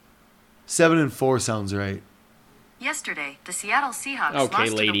 7-4 sounds right. Yesterday, the Seattle Seahawks.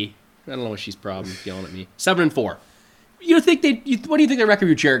 Okay, lady. I don't know what she's problem yelling at me. 7-4. You think what do you think the record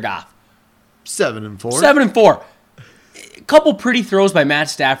with Jared Goff? 7-4. 7-4. A couple pretty throws by Matt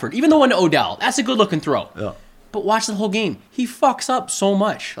Stafford. Even the one to Odell. That's a good looking throw. Yeah. But watch the whole game. He fucks up so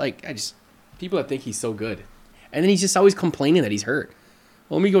much. Like people that think he's so good, and then he's just always complaining that he's hurt.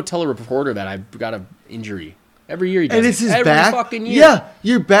 Well, let me go tell a reporter that I've got an injury. Every year he does. And it's his every back. Fucking year. Yeah,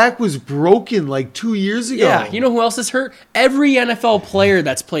 your back was broken like 2 years ago. Yeah, you know who else is hurt? Every NFL player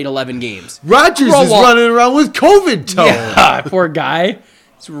that's played 11 games. Rodgers is running around with COVID toe. Yeah, poor guy.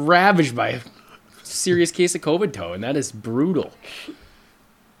 He's ravaged by a serious case of COVID toe, and that is brutal.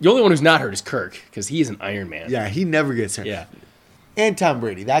 The only one who's not hurt is Kirk, because he is an Iron Man. Yeah, he never gets hurt. Yeah. And Tom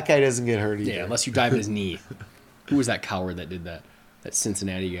Brady. That guy doesn't get hurt either. Yeah, unless you dive in his knee. Who was that coward that did that? That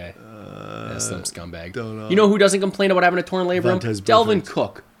Cincinnati guy. That's some scumbag. Don't know. You know who doesn't complain about having a torn labrum? Delvin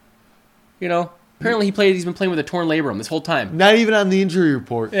Cook. You know, apparently he's been playing with a torn labrum this whole time. Not even on the injury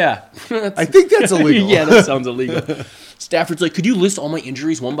report. Yeah. I think that's illegal. Yeah, that sounds illegal. Stafford's like, could you list all my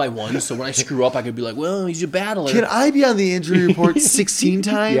injuries one by one so when I screw up I could be like, well, he's a battler. Can I be on the injury report 16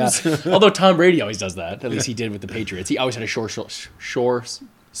 times? Yeah. Although Tom Brady always does that. At least he did with the Patriots. He always had a sore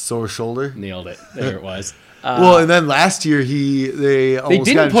shoulder. Nailed it. There it was. Well, and then last year they almost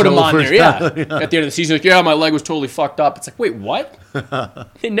didn't put him on there. Yeah. At the end of the season, like, yeah, my leg was totally fucked up. It's like, wait, what?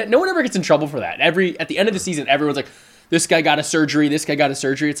 No one ever gets in trouble for that. At the end of the season, everyone's like, this guy got a surgery. This guy got a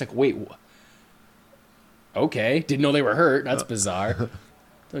surgery. It's like, wait, okay, didn't know they were hurt. That's bizarre.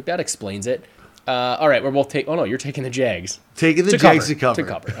 Like that explains it. All right, we're both oh no, you're taking the Jags. Taking the Jags to cover. To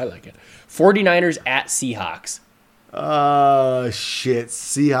cover. I like it. 49ers at Seahawks. Shit.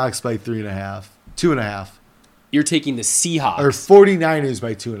 Seahawks by 3.5. 2.5. You're taking the Seahawks. Or 49ers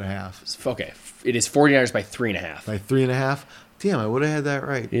by 2.5. Okay. It is 49ers by 3.5. By 3.5? Damn, I would have had that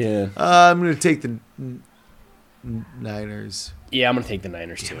right. Yeah. I'm going to take the Niners. Yeah, I'm going to take the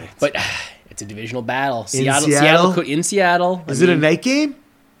Niners too. But it's a divisional battle. Seattle in Seattle. Is it a night game?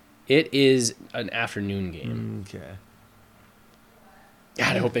 It is an afternoon game. Okay.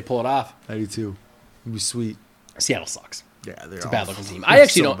 God, I hope they pull it off. I do too. It'd be sweet. Seattle sucks. Yeah, they're a bad looking team. I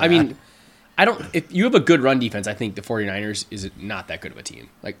actually don't. Bad. I mean, if you have a good run defense, I think the 49ers is not that good of a team.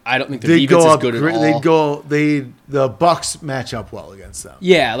 Like, I don't think the defense is good at all. The Bucks match up well against them.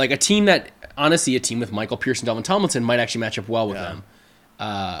 Yeah, like a team with Michael Pierce and Delvin Tomlinson might actually match up well with them.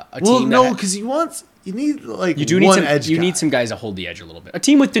 team because you need like you do one need edge. You guy. need some guys to hold the edge a little bit. A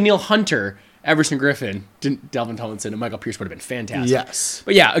team with Daniil Hunter, Everson Griffin, Delvin Tomlinson, and Michael Pierce would have been fantastic. Yes,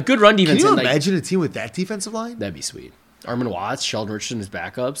 but yeah, a good run Can defense. you imagine a team with that defensive line? That'd be sweet. Armin Watts, Sheldon Richardson as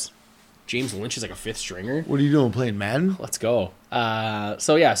backups. James Lynch is like a fifth stringer. What are you doing, playing Madden? Let's go.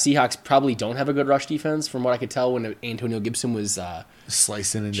 So yeah, Seahawks probably don't have a good rush defense from what I could tell when Antonio Gibson was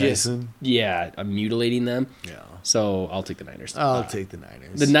Slicing and dicing. Yeah, mutilating them. Yeah. So I'll take the Niners. I'll take the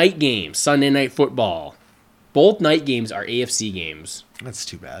Niners. The night games, Sunday Night Football. Both night games are AFC games, That's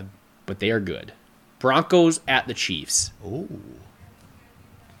too bad. but they are good. Broncos at the Chiefs. Oh.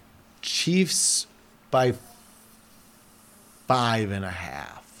 Chiefs by 5.5.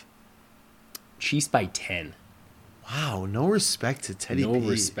 Chiefs by 10. Wow, no respect to Teddy No P.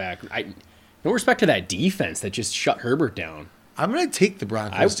 respect. No respect to that defense that just shut Herbert down. I'm going to take the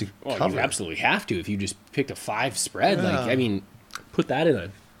Broncos to cover. You absolutely have to if you just picked a 5 spread. Yeah. Like, I mean, put that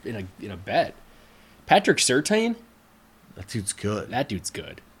in a bet. Patrick Surtain, That dude's good. that dude's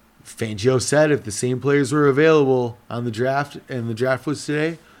good. Fangio said if the same players were available on the draft and the draft was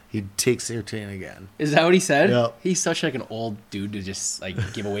today, he'd take Surtain again. Is that what he said? Yep. He's such like an old dude to just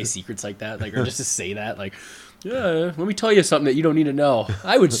like give away secrets like that, like or just to say that, like, yeah, let me tell you something that you don't need to know.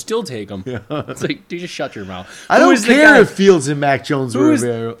 I would still take him. It's like, dude, just shut your mouth. I Who don't is the care guy- if Fields and Mac Jones Who is-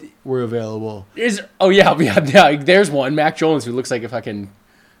 were available. Yeah. There's one, Mac Jones, who looks like a fucking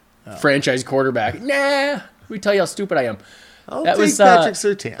franchise quarterback. Nah, let me tell you how stupid I am. I'll That take was Patrick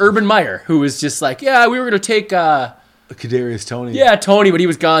Surtain. Urban Meyer, who was just like, yeah, we were gonna take Kadarius Toney. Tony, but he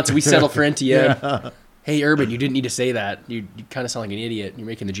was gone, so we settled for NTN. Hey, Urban, you didn't need to say that. You kind of sound like an idiot. You're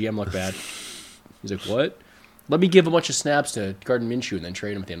making the GM look bad. He's like, what? Let me give a bunch of snaps to Gardner Minshew and then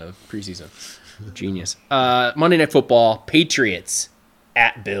trade him at the end of the preseason. Genius. Monday Night Football, Patriots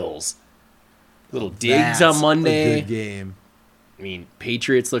at Bills. Little digs That's on Monday. A good game. I mean,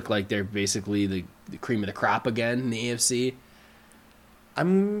 Patriots look like they're basically the cream of the crop again in the AFC.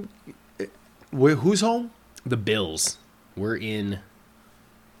 Who's home? The Bills. We're in...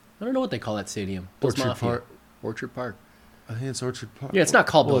 I don't know what they call that stadium. Bills Orchard Mafia. Park. Orchard Park. I think it's Orchard Park. Yeah, it's not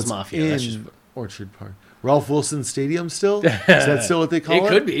called Bills it's Mafia. That's in just... Orchard Park. Ralph Wilson Stadium still? Is that still what they call it? It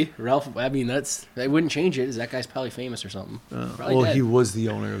could be. Ralph, I mean, they wouldn't change it. That guy's probably famous or something. Probably Well, dead. he was the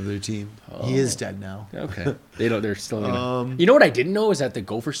owner of their team. He is dead now. Okay. They're still you know what I didn't know is that the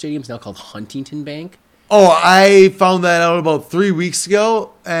Gopher Stadium is now called Huntington Bank. Oh, I found that out about 3 weeks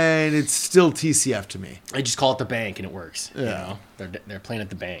ago, and it's still TCF to me. I just call it the bank and it works. Yeah. You know? They're playing at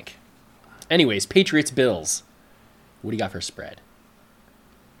the bank. Anyways, Patriots Bills. What do you got for a spread?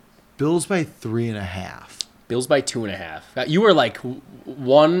 Bills by 3.5. Bills by 2.5. You were like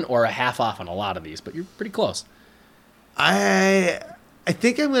 1 or a half off on a lot of these, but you're pretty close. I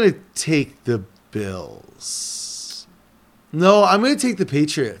think I'm going to take the Bills. No, I'm going to take the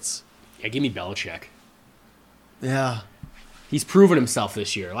Patriots. Yeah, give me Belichick. Yeah. He's proven himself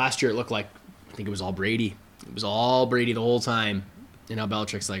this year. Last year it looked like, I think it was all Brady. It was all Brady the whole time. And now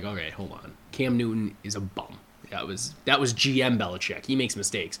Belichick's like, okay, hold on. Cam Newton is a bum. That was GM Belichick. He makes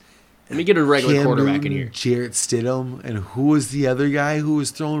mistakes. Let me get a regular Cam quarterback Newton, in here. Jarrett Stidham, and who was the other guy who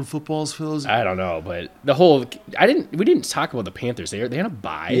was throwing footballs for those? I don't know, but we didn't talk about the Panthers. They had a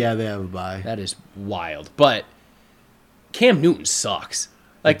bye. Yeah, they have a bye. That is wild. But Cam Newton sucks.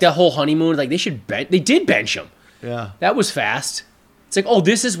 Like that whole honeymoon, like they did bench him. Yeah. That was fast. It's like, oh,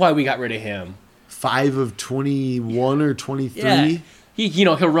 this is why we got rid of him. 5 of 21 or 23. Yeah.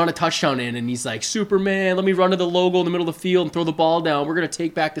 He'll run a touchdown in, and he's like, Superman, let me run to the logo in the middle of the field and throw the ball down. We're going to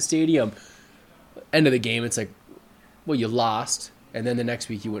take back the stadium. End of the game, it's like, well, you lost. And then the next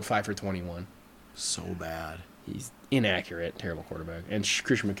week you went 5 for 21. So bad. He's inaccurate, terrible quarterback. And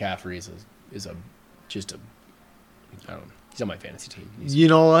Christian McCaffrey is a I don't know. He's on my fantasy team. You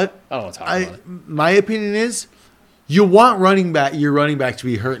know what? I don't want to talk about it. My opinion is you want your running back to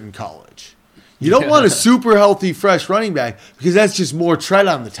be hurt in college. You don't want a super healthy, fresh running back because that's just more tread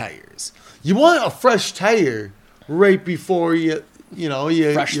on the tires. You want a fresh tire right before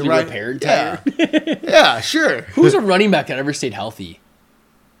Freshly repaired tire. Yeah, sure. Who's a running back that ever stayed healthy?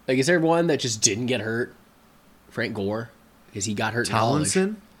 Like, is there one that just didn't get hurt? Frank Gore? Because he got hurt in college.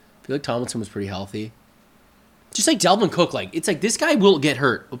 Tomlinson? I feel like Tomlinson was pretty healthy. Just like Delvin Cook, like it's like this guy will get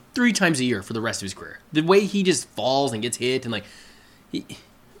hurt 3 times a year for the rest of his career. The way he just falls and gets hit and like...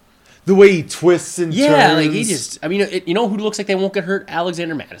 The way he twists and turns. like he just... I mean, you know who looks like they won't get hurt?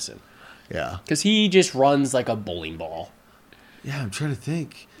 Alexander Madison. Yeah. Because he just runs like a bowling ball. Yeah, I'm trying to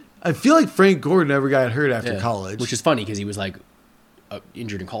think. I feel like Frank Gore never got hurt after college. Which is funny because he was like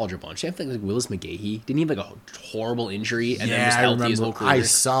injured in college a bunch. I think like Willis McGahee didn't he have like a horrible injury and then Yeah, was I healthy his whole remember.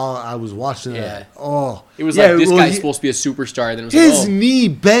 career. I was watching Yeah. that. Oh, It was yeah, like this well, guy's supposed to be a superstar. Then it was like, his oh, knee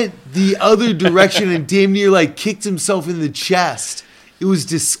bent the other direction and damn near like kicked himself in the chest. It was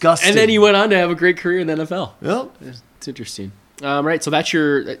disgusting. and then he went on to have a great career in the NFL. Yep. It's interesting. Right, so that's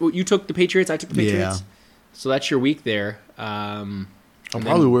you took the Patriots. I took the Patriots. Yeah. So that's your week there. I'll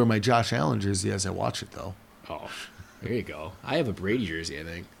probably wear my Josh Allen jersey as I watch it, though. Oh, there you go. I have a Brady jersey, I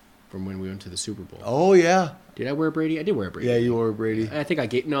think, from when we went to the Super Bowl. Oh yeah, Did I wear a Brady? I did wear a Brady. yeah, you wore Brady. I think I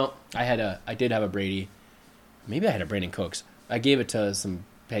did have a Brady. Maybe I had a Brandon Cooks. I gave it to some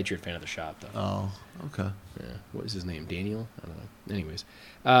Patriot fan at the shop, though. Oh, okay. Yeah. What is his name? Daniel? I don't know. Anyways.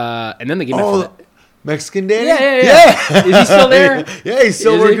 And then they gave Oh, me Mexican Danny. Yeah. Is he still there? Yeah, he's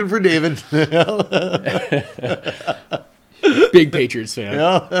still Is he? working for David. Big Patriots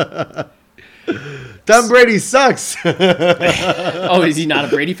fan. Tom Brady sucks. Oh, is he not a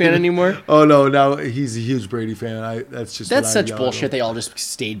Brady fan anymore? Oh no, now he's a huge Brady fan. That's just That's what I such yell at bullshit. him. They all just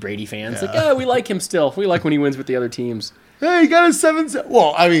stayed Brady fans. Like, we like him still. We like when he wins with the other teams. Hey, he got his 7.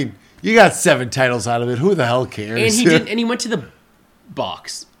 Well, I mean, you got 7 titles out of it. Who the hell cares? And he did. And he went to the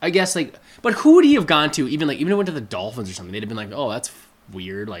Bucs. I guess but who would he have gone to? Even if he went to the Dolphins or something, they'd have been like, oh, that's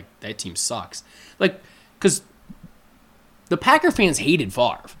weird. Like that team sucks. Like because the Packer fans hated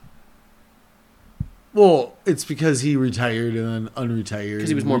Favre. Well, it's because he retired and then unretired. Because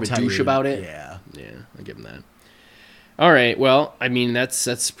he was more of a douche about it? Yeah. Yeah, I give him that. All right, well, I mean,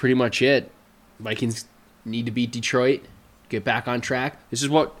 that's pretty much it. Vikings need to beat Detroit, get back on track. This is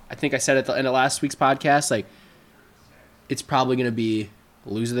what I think I said at the end of last week's podcast. Like, it's probably going to be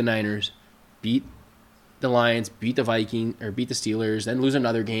lose to the Niners, beat the Lions, beat the beat the Steelers, then lose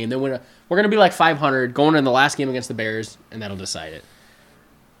another game. Then we're going to be like 500 going in the last game against the Bears, and that'll decide it.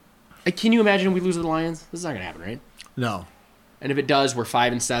 Like, can you imagine we lose to the Lions? This is not going to happen, right? No. And if it does, we're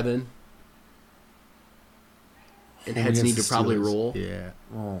 5-7. And heads Against need to the probably Steelers. roll. Yeah.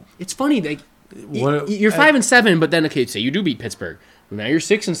 Well, It's funny, like you're 5-7, but then okay, say you do beat Pittsburgh. Now you're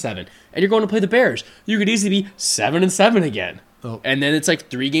 6-7, and you're going to play the Bears. You could easily be 7-7 again. Oh. And then it's like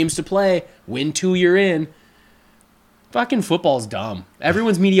 3 games to play. Win 2, you're in. Fucking football's dumb.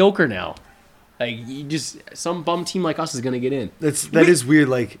 Everyone's mediocre now. Like some bum team like us is gonna get in. that is weird.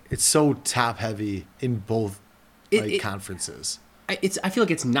 Like it's so top heavy in both conferences. I feel like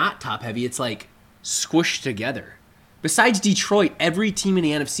it's not top heavy. It's like squished together. Besides Detroit, every team in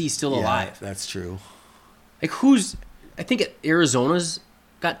the NFC is still alive. That's true. Like I think Arizona's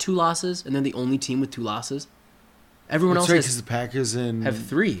got 2 losses, and they're the only team with 2 losses. Everyone That's else right, has, because the Packers and have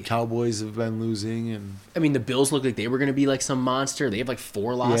 3. Cowboys have been losing, and I mean, the Bills look like they were going to be like some monster. They have like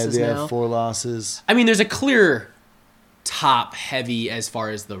 4 losses they now. have 4 losses. I mean, there's a clear top heavy as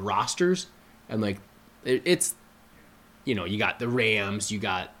far as the rosters, and like it's, you got the Rams, you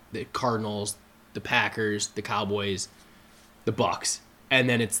got the Cardinals, the Packers, the Cowboys, the Bucks, and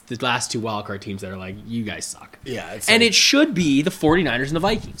then it's the last 2 wildcard teams that are like, you guys suck. Yeah, and it should be the 49ers and the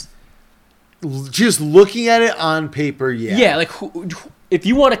Vikings. Just looking at it on paper, yeah. Yeah, like if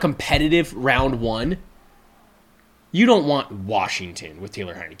you want a competitive round 1, you don't want Washington with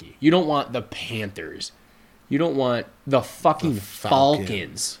Taylor Heineke. You don't want the Panthers. You don't want the fucking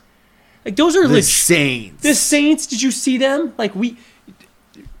Falcons. Like those are the Saints. The Saints. Did you see them? Like I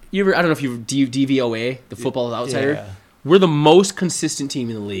don't know if you DVOA, the Football Outsider. Yeah. We're the most consistent team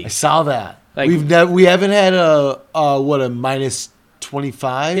in the league. I saw that. Like, we haven't had a minus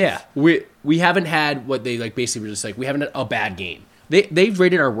 25. Yeah, we haven't had what they like. Basically, we're just like we haven't had a bad game. They've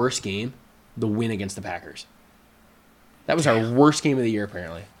rated our worst game the win against the Packers. That was our worst game of the year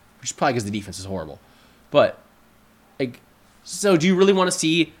apparently, which is probably because the defense is horrible. But like, so do you really want to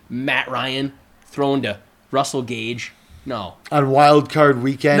see Matt Ryan thrown to Russell Gage? No. On wild card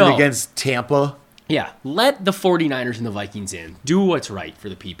weekend No. against Tampa. Yeah, let the 49ers and the Vikings in. Do what's right for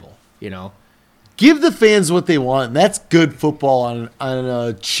the people, Give the fans what they want. And that's good football on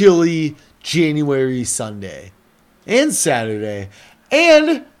a chilly January Sunday and Saturday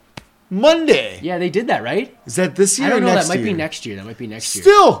and Monday. Yeah, they did that, right? Is that this year I don't or know. next That might year? be next year. That might be next year.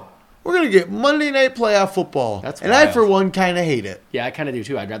 Still, we're going to get Monday night playoff football. That's and I, wild. for one, kind of hate it. Yeah, I kind of do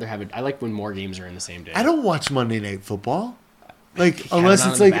too. I'd rather have it. I like when more games are in the same day. I don't watch Monday night football. Like, Have unless it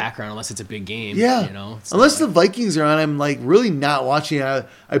on it's in like the background, unless it's a big game. Yeah. It's Unless not the Vikings are on, I'm like really not watching it.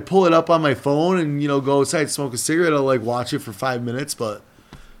 I pull it up on my phone and go outside, smoke a cigarette. I'll like watch it for 5 minutes, but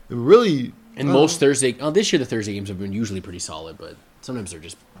it really. And most Thursday, this year the Thursday games have been usually pretty solid, but Sometimes they're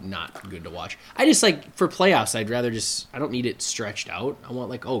just not good to watch. I just like for playoffs. I'd rather I don't need it stretched out. I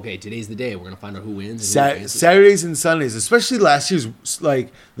want like, okay, today's the day. We're gonna find out who wins. Saturdays and Sundays, especially last year's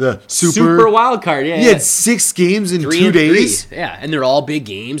like the super wild card. Yeah, you had 6 games in 2 days. Yeah, and they're all big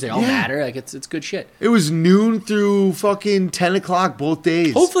games. They all matter. Like it's good shit. It was noon through fucking 10 o'clock both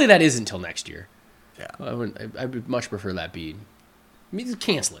days. Hopefully that is until next year. Yeah, I would much prefer that be. I mean, just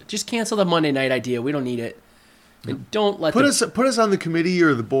cancel it. Just cancel the Monday night idea. We don't need it. And don't let put us on the committee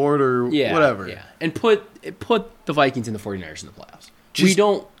or the board or whatever. Yeah, and put the Vikings and the 49ers in the playoffs. We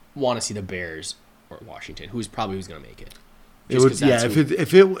don't want to see the Bears or Washington, who's going to make it.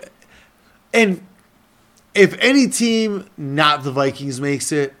 If any team not the Vikings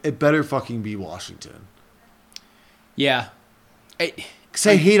makes it, it better fucking be Washington. Yeah, because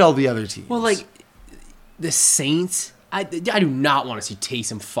I hate all the other teams. Well, like the Saints, I do not want to see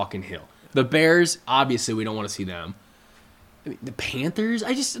Taysom fucking Hill. The Bears, obviously, we don't want to see them. I mean, the Panthers,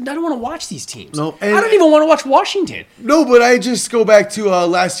 I don't want to watch these teams. No, I don't even want to watch Washington. No, but I just go back to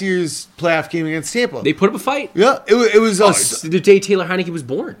last year's playoff game against Tampa. They put up a fight. Yeah, it was the day Taylor Heineke was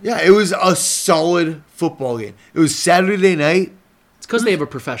born. Yeah, it was a solid football game. It was Saturday night. It's because they have a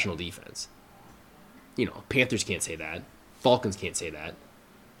professional defense. You know, Panthers can't say that. Falcons can't say that.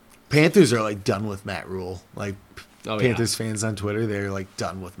 Panthers are like done with Matt Rule. Like Panthers fans on Twitter, they're like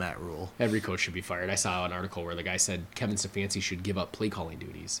done with Matt Rule. Every coach should be fired. I saw an article where the guy said Kevin Stefanski should give up play calling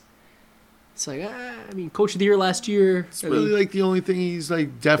duties. It's like, I mean, coach of the year last year. It's really like the only thing he's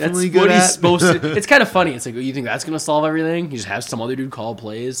like definitely good at. He's supposed to. It's kind of funny. It's like, you think that's going to solve everything? You just have some other dude call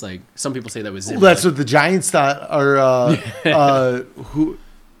plays. Like some people say that was. Well, that's what the Giants thought. Or who?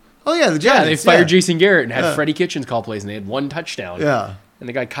 Oh yeah, the Giants. Yeah, they fired Jason Garrett and had Freddie Kitchens call plays, and they had 1 touchdown. Yeah, and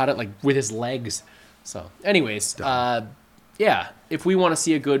the guy caught it like with his legs. So, anyways, if we want to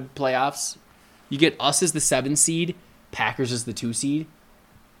see a good playoffs, you get us as the 7 seed, Packers as the 2 seed,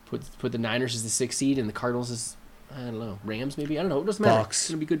 put the Niners as the 6 seed, and the Cardinals as, I don't know, Rams maybe? I don't know. It doesn't matter. It's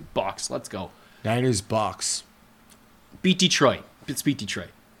going to be good. Bucks. Let's go. Niners, Bucks. Beat Detroit. Let's beat Detroit.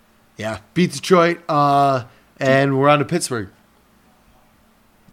 Yeah, beat Detroit, and we're on to Pittsburgh.